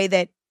things in a way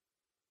that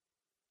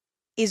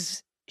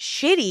is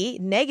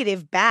shitty,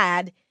 negative,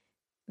 bad,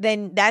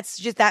 then that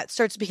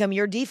starts to become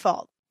your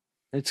default.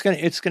 It's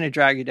gonna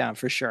drag you down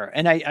for sure.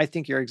 And I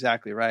think you're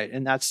exactly right.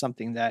 And that's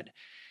something that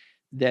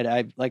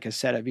I've, like I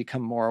said, I've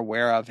become more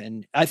aware of.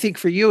 And I think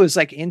for you is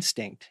like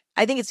instinct.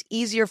 I think it's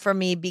easier for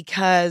me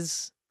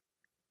because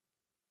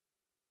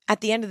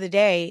at the end of the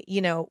day,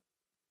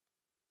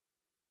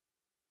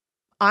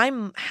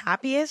 I'm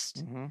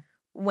happiest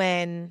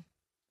when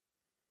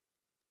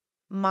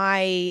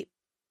my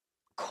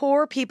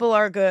core people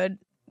are good,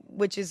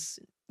 which is,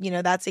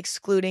 that's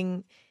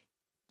excluding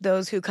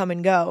those who come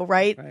and go,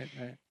 right?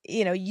 Right.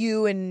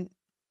 You and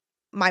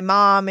my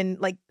mom and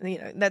like,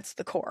 that's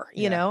the core,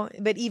 you know?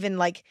 But even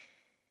like,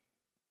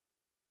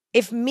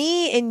 if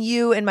me and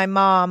you and my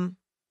mom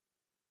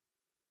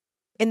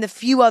and the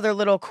few other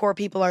little core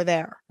people are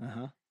there,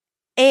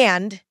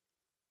 and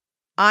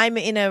I'm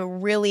in a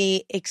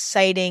really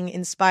exciting,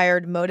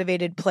 inspired,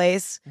 motivated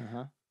place,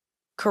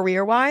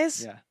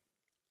 career-wise,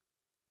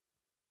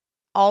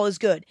 all is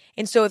good.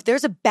 And so if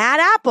there's a bad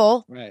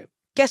apple,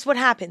 guess what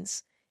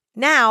happens?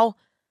 Now,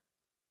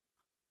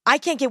 I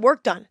can't get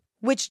work done,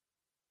 which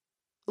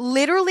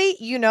literally,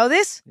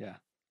 this? Yeah.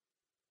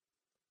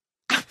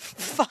 I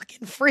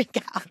fucking freak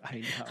out. I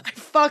know. I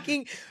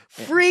fucking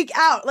freak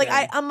out. Like,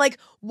 I'm like,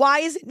 why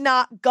is it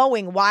not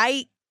going?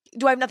 Why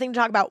do I have nothing to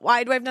talk about?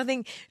 Why do I have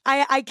nothing?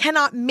 I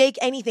cannot make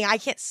anything. I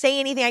can't say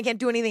anything. I can't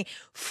do anything.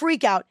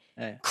 Freak out.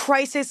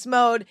 Crisis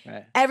mode.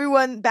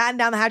 Everyone batten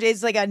down the hatches.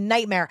 It's like a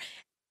nightmare.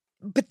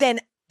 But then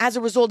as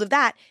a result of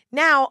that,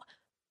 now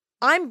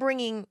I'm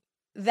bringing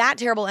that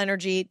terrible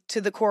energy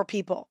to the core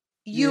people.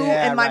 You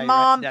and my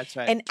mom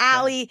and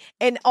Allie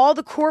and all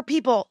the core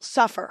people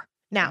suffer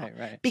now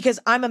because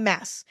I'm a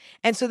mess.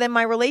 And so then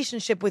my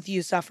relationship with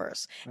you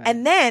suffers.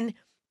 And then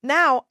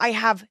now I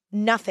have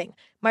nothing.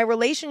 My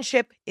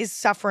relationship is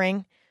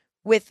suffering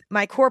with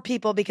my core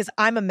people because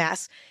I'm a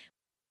mess.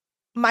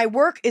 My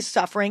work is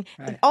suffering,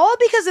 and all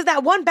because of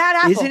that one bad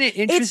apple. Isn't it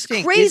interesting?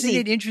 It's crazy.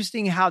 Isn't it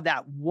interesting how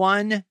that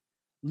one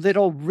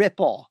little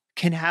ripple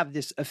can have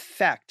this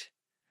effect?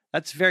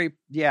 That's very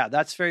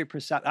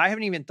perceptive. I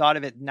haven't even thought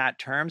of it in that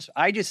terms.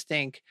 I just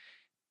think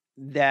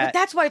that. But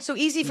that's why it's so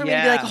easy for me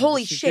to be like,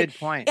 holy shit. Good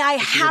point.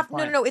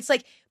 No. It's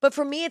like, but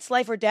for me, it's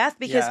life or death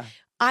because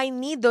I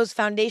need those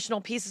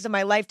foundational pieces of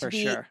my life to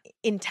be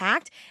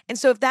intact. And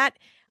so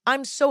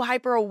I'm so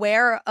hyper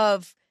aware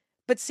of,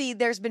 but see,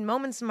 there's been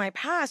moments in my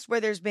past where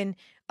there's been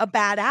a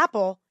bad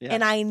apple Yeah.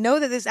 and I know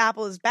that this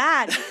apple is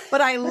bad,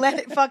 but I let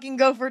it fucking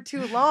go for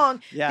too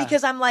long Yeah.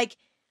 because I'm like,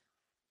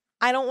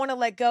 I don't want to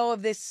let go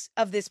of this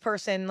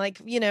person. Like,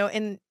 you know,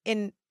 and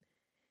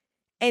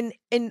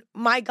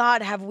my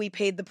God, have we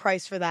paid the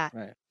price for that?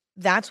 Right.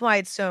 That's why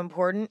it's so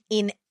important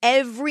in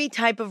every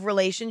type of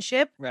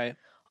relationship. Right.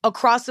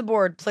 Across the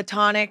board,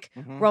 platonic,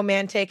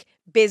 romantic,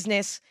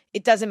 business,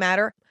 it doesn't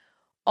matter.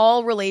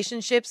 All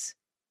relationships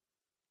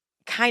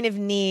kind of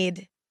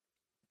need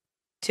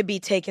to be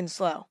taken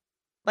slow.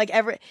 Like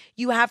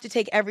you have to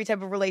take every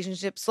type of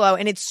relationship slow.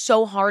 And it's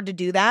so hard to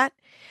do that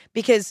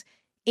because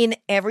in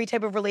every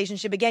type of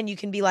relationship, again, you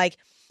can be like,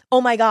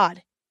 oh my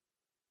God,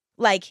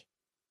 like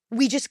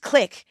we just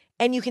click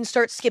and you can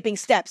start skipping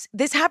steps.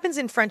 This happens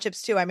in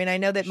friendships too. I mean, I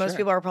know that most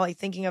people are probably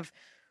thinking of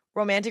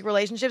romantic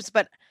relationships,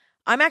 but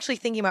I'm actually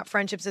thinking about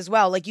friendships as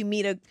well. Like you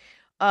meet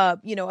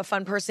a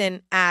fun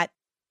person at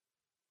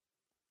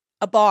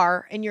a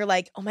bar and you're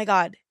like, oh my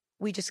God,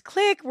 we just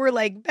click. We're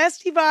like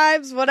bestie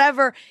vibes,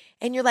 whatever.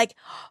 And you're like,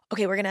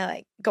 okay, we're going to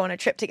like go on a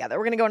trip together.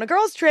 We're going to go on a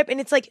girls trip. And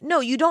it's like,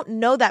 no, you don't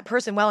know that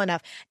person well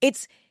enough.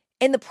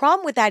 And the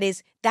problem with that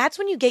is that's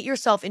when you get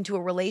yourself into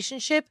a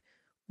relationship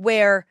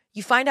where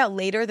you find out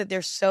later that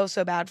they're so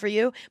bad for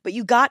you, but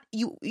you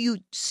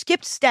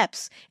skipped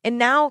steps and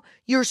now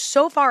you're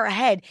so far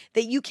ahead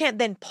that you can't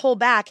then pull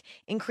back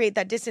and create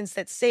that distance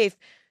that's safe.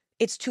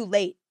 It's too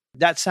late.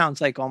 That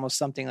sounds like almost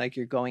something like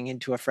you're going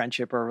into a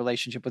friendship or a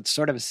relationship with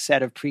sort of a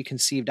set of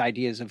preconceived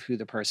ideas of who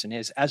the person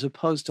is, as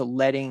opposed to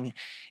letting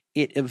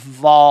it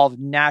evolve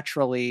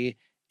naturally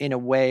in a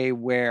way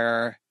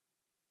where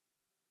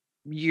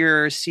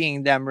you're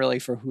seeing them really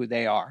for who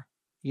they are,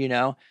 you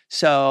know?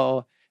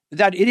 So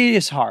that it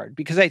is hard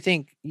because I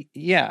think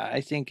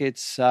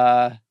it's,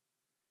 that's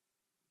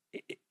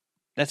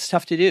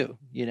tough to do,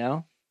 you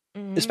know?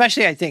 Mm-hmm.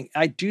 Especially,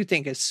 I do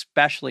think,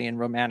 especially in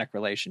romantic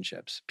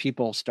relationships,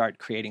 people start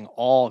creating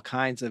all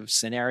kinds of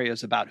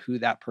scenarios about who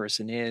that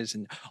person is,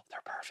 and they're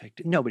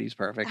perfect. Nobody's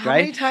perfect, right? How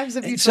many times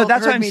have you? So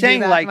that's what I'm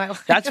saying.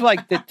 Like that's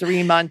like the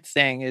 3-month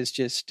thing is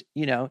just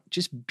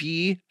just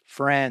be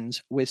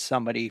friends with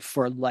somebody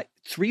for like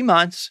 3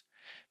 months.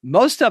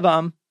 Most of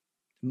them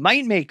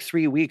might make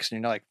 3 weeks, and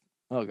you're like,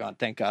 oh God,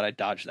 thank God I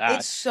dodged that.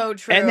 It's so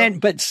true. And then,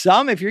 but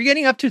some, if you're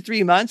getting up to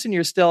 3 months and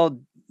you're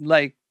still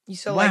like, you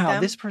still wow, like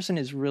them? This person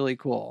is really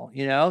cool,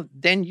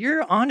 then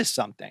you're onto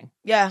something.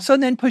 Yeah. So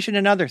then push it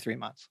another 3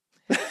 months.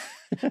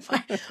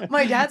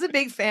 my dad's a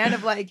big fan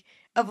of dying.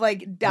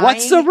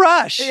 What's the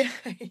rush? Yeah.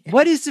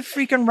 What is the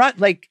freaking rush?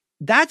 Like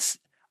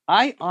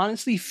I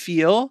honestly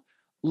feel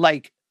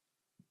like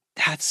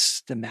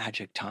that's the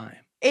magic time.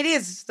 It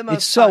is the most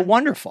It's so fun.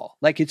 wonderful.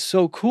 Like it's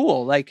so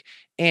cool. Like,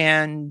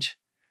 and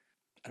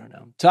I don't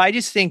know. So I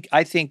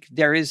think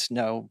there is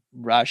no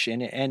rush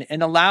in it,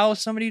 and allow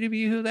somebody to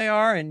be who they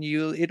are, and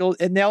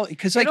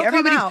because like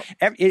everybody,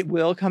 it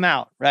will come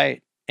out,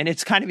 right? And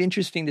it's kind of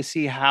interesting to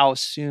see how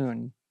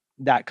soon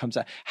that comes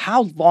out.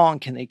 How long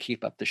can they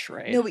keep up the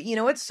charade? No, but you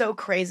know what's so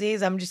crazy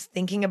is I'm just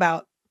thinking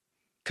about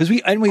because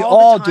we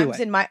all do it.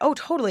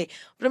 Totally.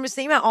 But I'm just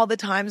thinking about all the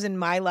times in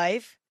my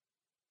life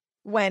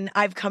when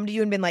I've come to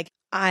you and been like,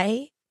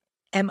 I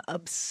am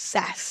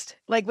obsessed,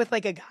 like with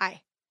like a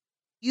guy.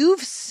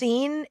 You've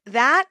seen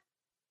that?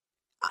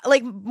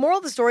 Like, moral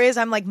of the story is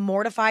I'm like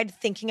mortified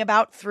thinking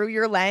about through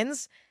your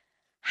lens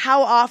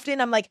how often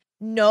I'm like,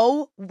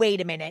 no, wait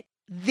a minute.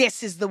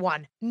 This is the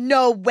one.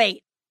 No,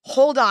 wait.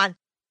 Hold on.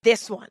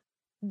 This one.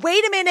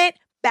 Wait a minute.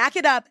 Back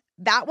it up.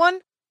 That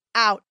one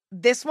out.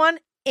 This one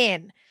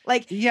in.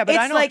 Like, yeah, but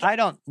I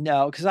don't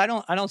know because I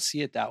don't see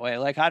it that way.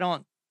 Like, I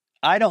don't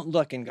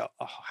look and go,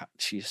 oh,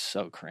 she's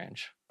so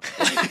cringe.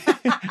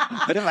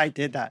 What if I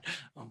did that?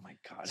 Oh my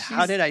God.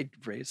 How did I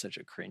raise such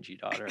a cringy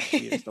daughter?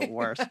 She is the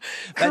worst.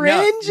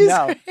 Cringe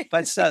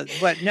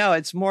but no,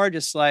 it's more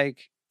just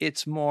like,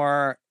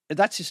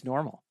 that's just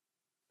normal.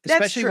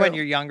 Especially when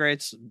you're younger,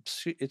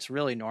 it's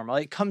really normal.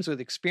 It comes with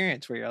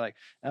experience where you're like,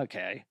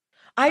 okay.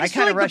 I just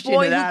feel like the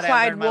boy who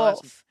cried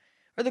wolf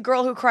or the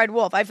girl who cried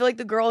wolf. I feel like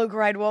the girl who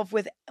cried wolf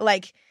with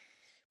like,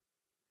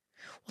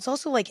 well, it's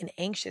also like an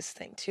anxious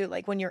thing too.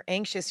 Like when you're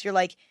anxious, you're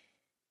like,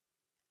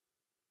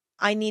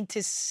 I need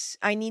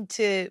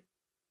to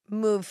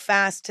move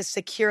fast to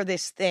secure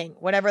this thing,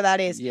 whatever that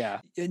is.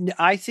 Yeah.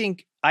 I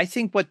think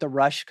what the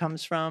rush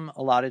comes from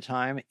a lot of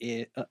times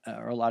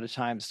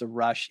the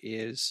rush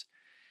is,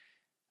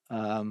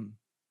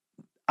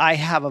 I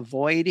have a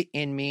void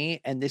in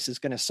me and this is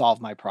going to solve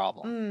my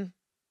problem.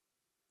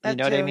 You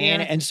know what I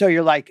mean? Yeah. And so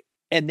you're like,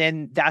 and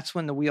then that's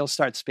when the wheels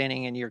start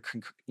spinning and you're,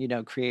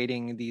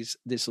 creating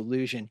this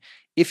illusion.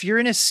 If you're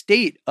in a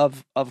state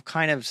of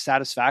kind of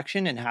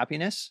satisfaction and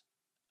happiness,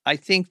 I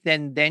think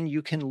then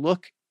you can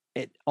look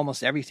at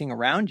almost everything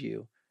around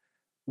you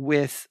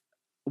with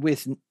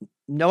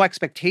no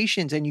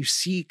expectations, and you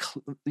see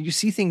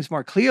things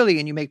more clearly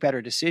and you make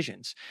better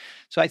decisions.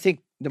 So I think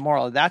the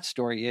moral of that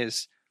story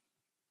is,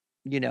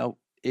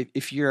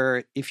 if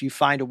you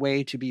find a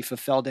way to be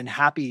fulfilled and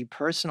happy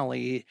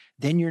personally,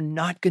 then you're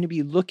not going to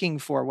be looking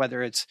for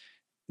whether it's,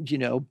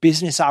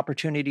 business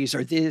opportunities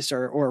or this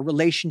or a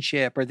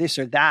relationship or this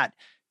or that.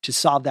 to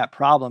solve that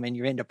problem, and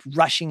you end up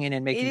rushing in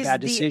and It making is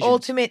bad the decisions.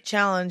 ultimate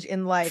challenge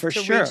in life For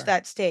to sure. reach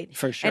that state.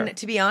 For sure. And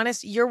to be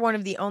honest, you're one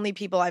of the only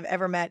people I've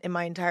ever met in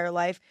my entire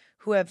life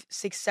who have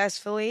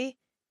successfully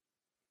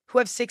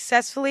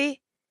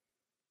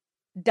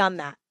done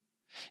that.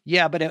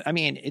 Yeah, but I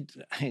mean,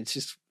 it's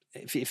just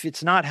if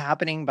it's not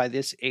happening by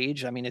this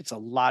age, I mean, it's a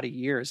lot of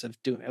years of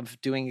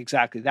doing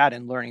exactly that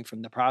and learning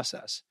from the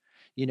process.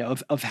 You know,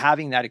 of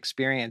having that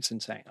experience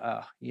and saying,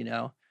 oh, you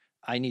know,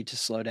 I need to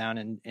slow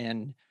down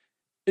and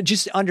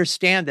just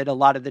understand that a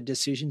lot of the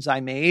decisions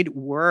I made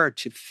were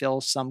to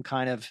fill some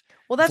kind of.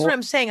 Well, that's what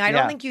I'm saying. I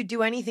don't Yeah. think you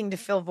do anything to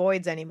fill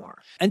voids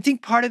anymore. And I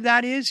think part of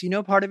that is, you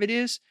know, part of it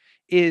is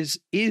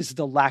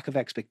the lack of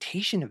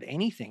expectation of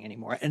anything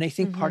anymore. And I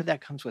think part of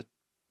that comes with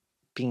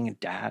being a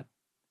dad.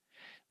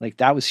 Like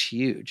that was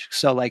huge.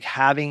 So like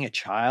having a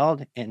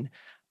child, and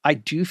I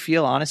do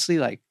feel honestly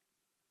like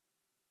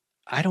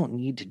I don't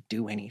need to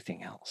do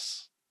anything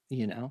else,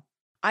 you know?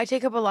 I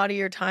take up a lot of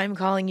your time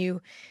calling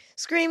you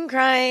scream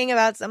crying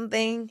about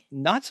something.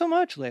 Not so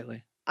much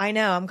lately. I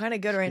know. I'm kind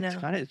of good right It's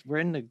now. kind of,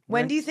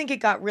 When do you think it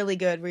got really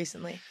good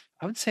recently?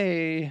 I would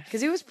say,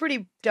 Because it was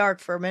pretty dark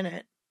for a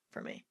minute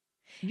for me.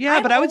 yeah,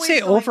 I'm but I would always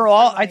say going for,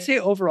 overall, like- I'd say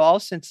overall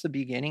since the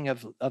beginning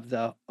of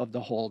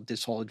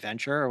this whole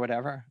adventure or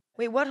whatever.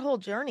 Wait, what whole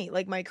journey?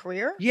 Like my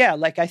career? Yeah,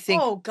 like I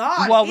think. Oh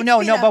God. Well, it's no,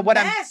 been no, a but what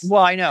mess.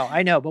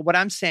 I know, but what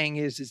I'm saying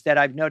is that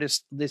I've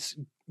noticed this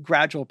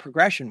gradual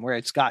progression where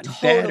it's gotten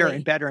better Totally.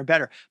 and better and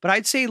better. But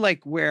I'd say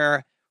like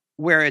where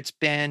it's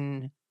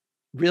been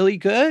really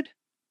good.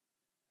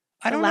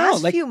 I don't the know.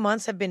 last Like few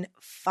months have been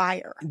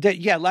fire.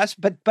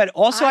 but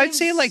also I'd I'm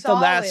say like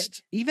solid.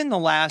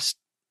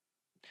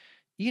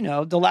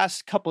 the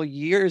last couple of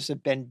years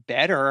have been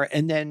better.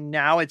 And then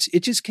now it's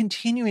just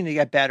continuing to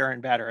get better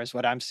and better is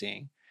what I'm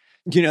seeing.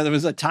 You know, there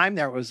was a time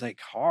there it was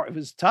like hard, it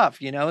was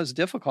tough, you know, it was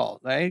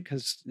difficult, right?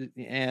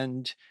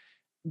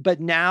 But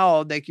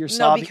now like you're No,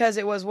 solving. because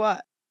it was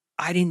what?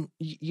 I didn't,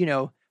 you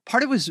know,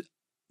 part of it was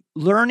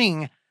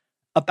learning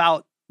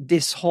about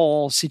this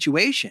whole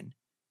situation.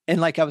 And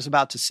like I was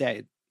about to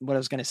say, what I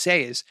was going to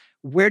say is,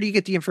 where do you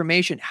get the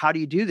information? How do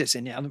you do this?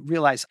 And I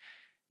realize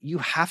you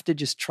have to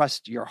just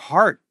trust your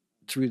heart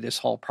through this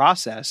whole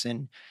process.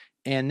 And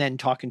then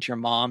talking to your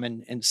mom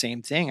and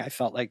same thing, I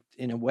felt like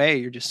in a way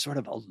you're just sort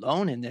of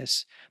alone in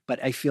this,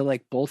 but I feel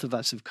like both of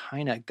us have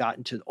kind of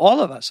gotten to,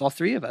 all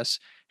three of us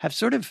have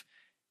sort of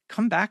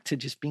come back to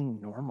just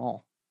being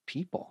normal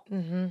people.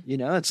 Mm-hmm. You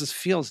know, it just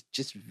feels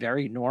just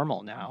very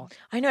normal now.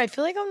 I know. I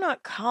feel like I'm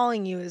not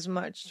calling you as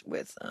much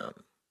with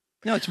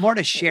No, it's more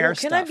to share Well,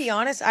 stuff. can I be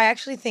honest? I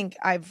actually think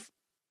I've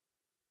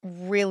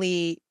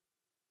really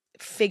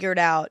figured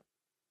out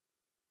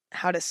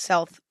how to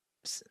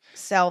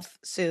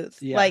self-soothe.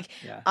 Yeah, Like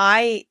yeah.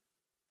 I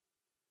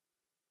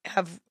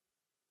have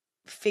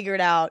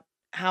figured out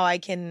how I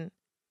can,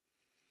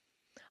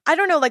 I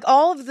don't know, like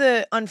all of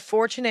the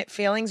unfortunate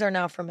feelings are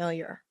now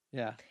familiar.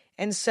 Yeah.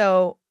 And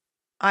so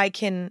I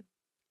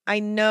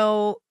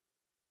know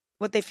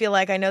what they feel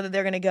like. I know that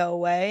they're going to go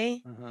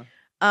away. Uh-huh.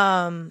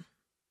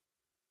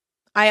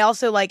 I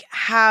also like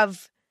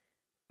have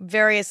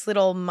various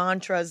little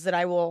mantras that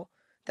I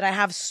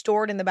have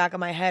stored in the back of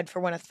my head for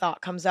when a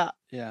thought comes up.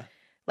 Yeah.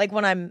 Like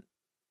when I'm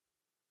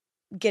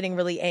getting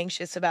really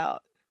anxious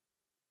about,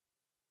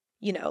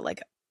 you know,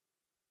 like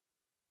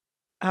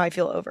how I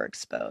feel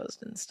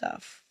overexposed and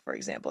stuff, for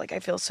example. Like I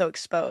feel so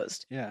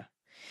exposed. Yeah.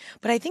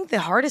 But I think the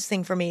hardest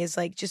thing for me is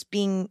like just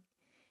being,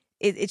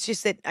 it's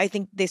just that I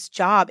think this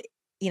job,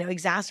 you know,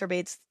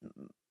 exacerbates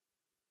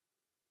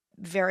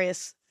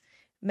various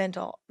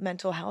mental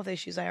health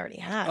issues I already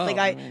had. Oh, like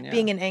I mean, yeah.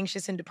 being an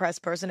anxious and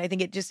depressed person, I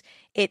think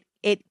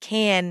it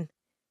can,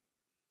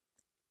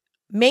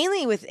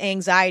 mainly with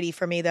anxiety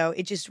for me though,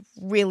 it just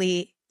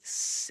really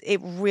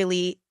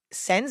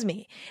sends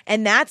me.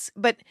 And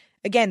but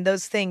again,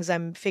 those things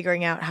I'm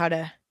figuring out how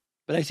to.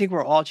 But I think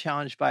we're all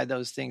challenged by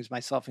those things,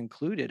 myself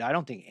included. I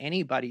don't think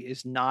anybody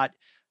is not.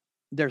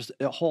 There's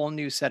a whole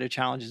new set of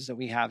challenges that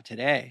we have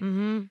today.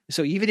 Mm-hmm.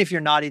 So even if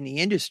you're not in the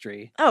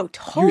industry, Oh,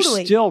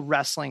 totally. you're still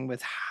wrestling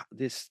with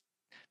this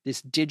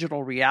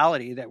digital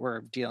reality that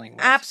we're dealing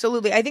with.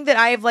 Absolutely. I think that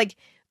I have like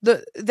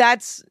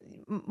that's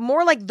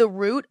more like the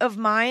root of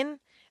mine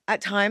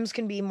at times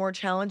can be more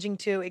challenging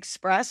to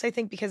express, I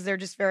think, because they're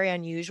just very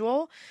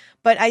unusual.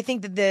 But I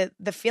think that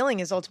the feeling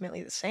is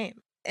ultimately the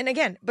same. And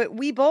again, but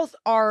we both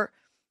are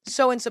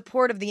so in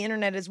support of the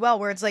internet as well,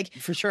 where it's like,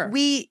 For sure.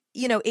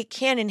 It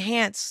can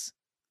enhance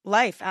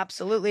life.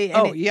 Absolutely.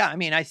 And yeah. I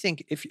mean, I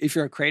think if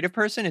you're a creative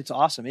person, it's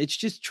awesome. It's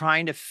just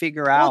trying to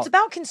figure out. Well, it's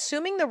about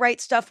consuming the right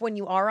stuff when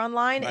you are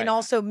online, Right. and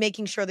also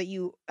making sure that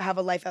you have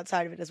a life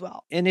outside of it as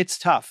well. And it's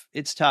tough.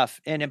 It's tough.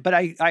 But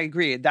I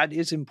agree. That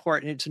is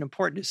important. It's an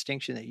important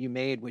distinction that you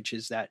made, which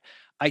is that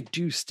I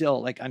do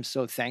still I'm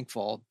so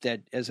thankful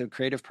that as a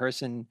creative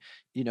person,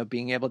 you know,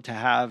 being able to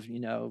have, you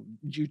know,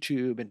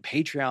 YouTube and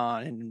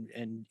Patreon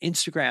and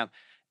Instagram.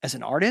 As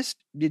an artist,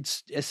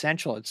 it's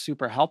essential. It's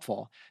super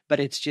helpful, but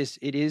it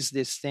is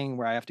this thing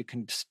where I have to,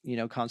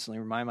 constantly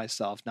remind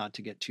myself not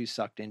to get too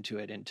sucked into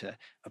it and to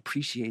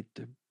appreciate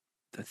the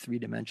the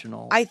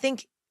three-dimensional. I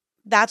think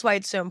that's why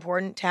it's so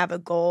important to have a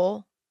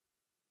goal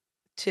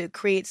to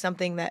create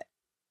something that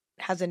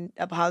has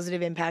a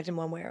positive impact in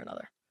one way or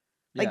another.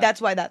 Like,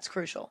 that's why that's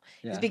crucial.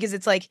 Yeah. It's because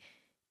it's like,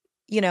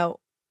 you know,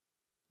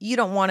 you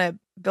don't want to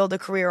build a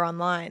career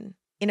online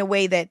in a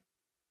way that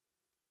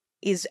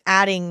is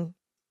adding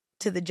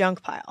to the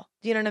junk pile.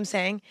 Do you know what I'm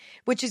saying?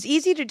 Which is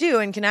easy to do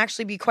and can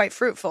actually be quite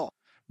fruitful.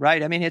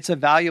 Right. I mean, it's a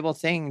valuable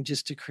thing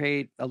just to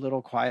create a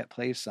little quiet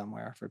place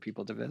somewhere for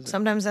people to visit.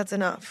 Sometimes that's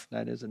enough.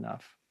 That is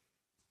enough.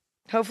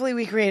 Hopefully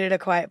we created a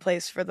quiet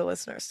place for the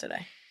listeners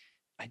today.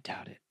 I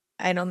doubt it.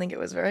 I don't think it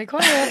was very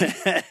quiet.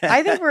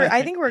 I think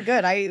we're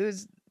good.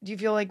 Do you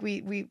feel like we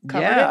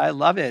covered it? Yeah, I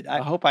love it. I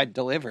hope I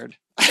delivered.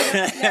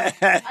 Yeah,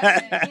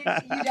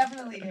 you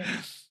definitely did.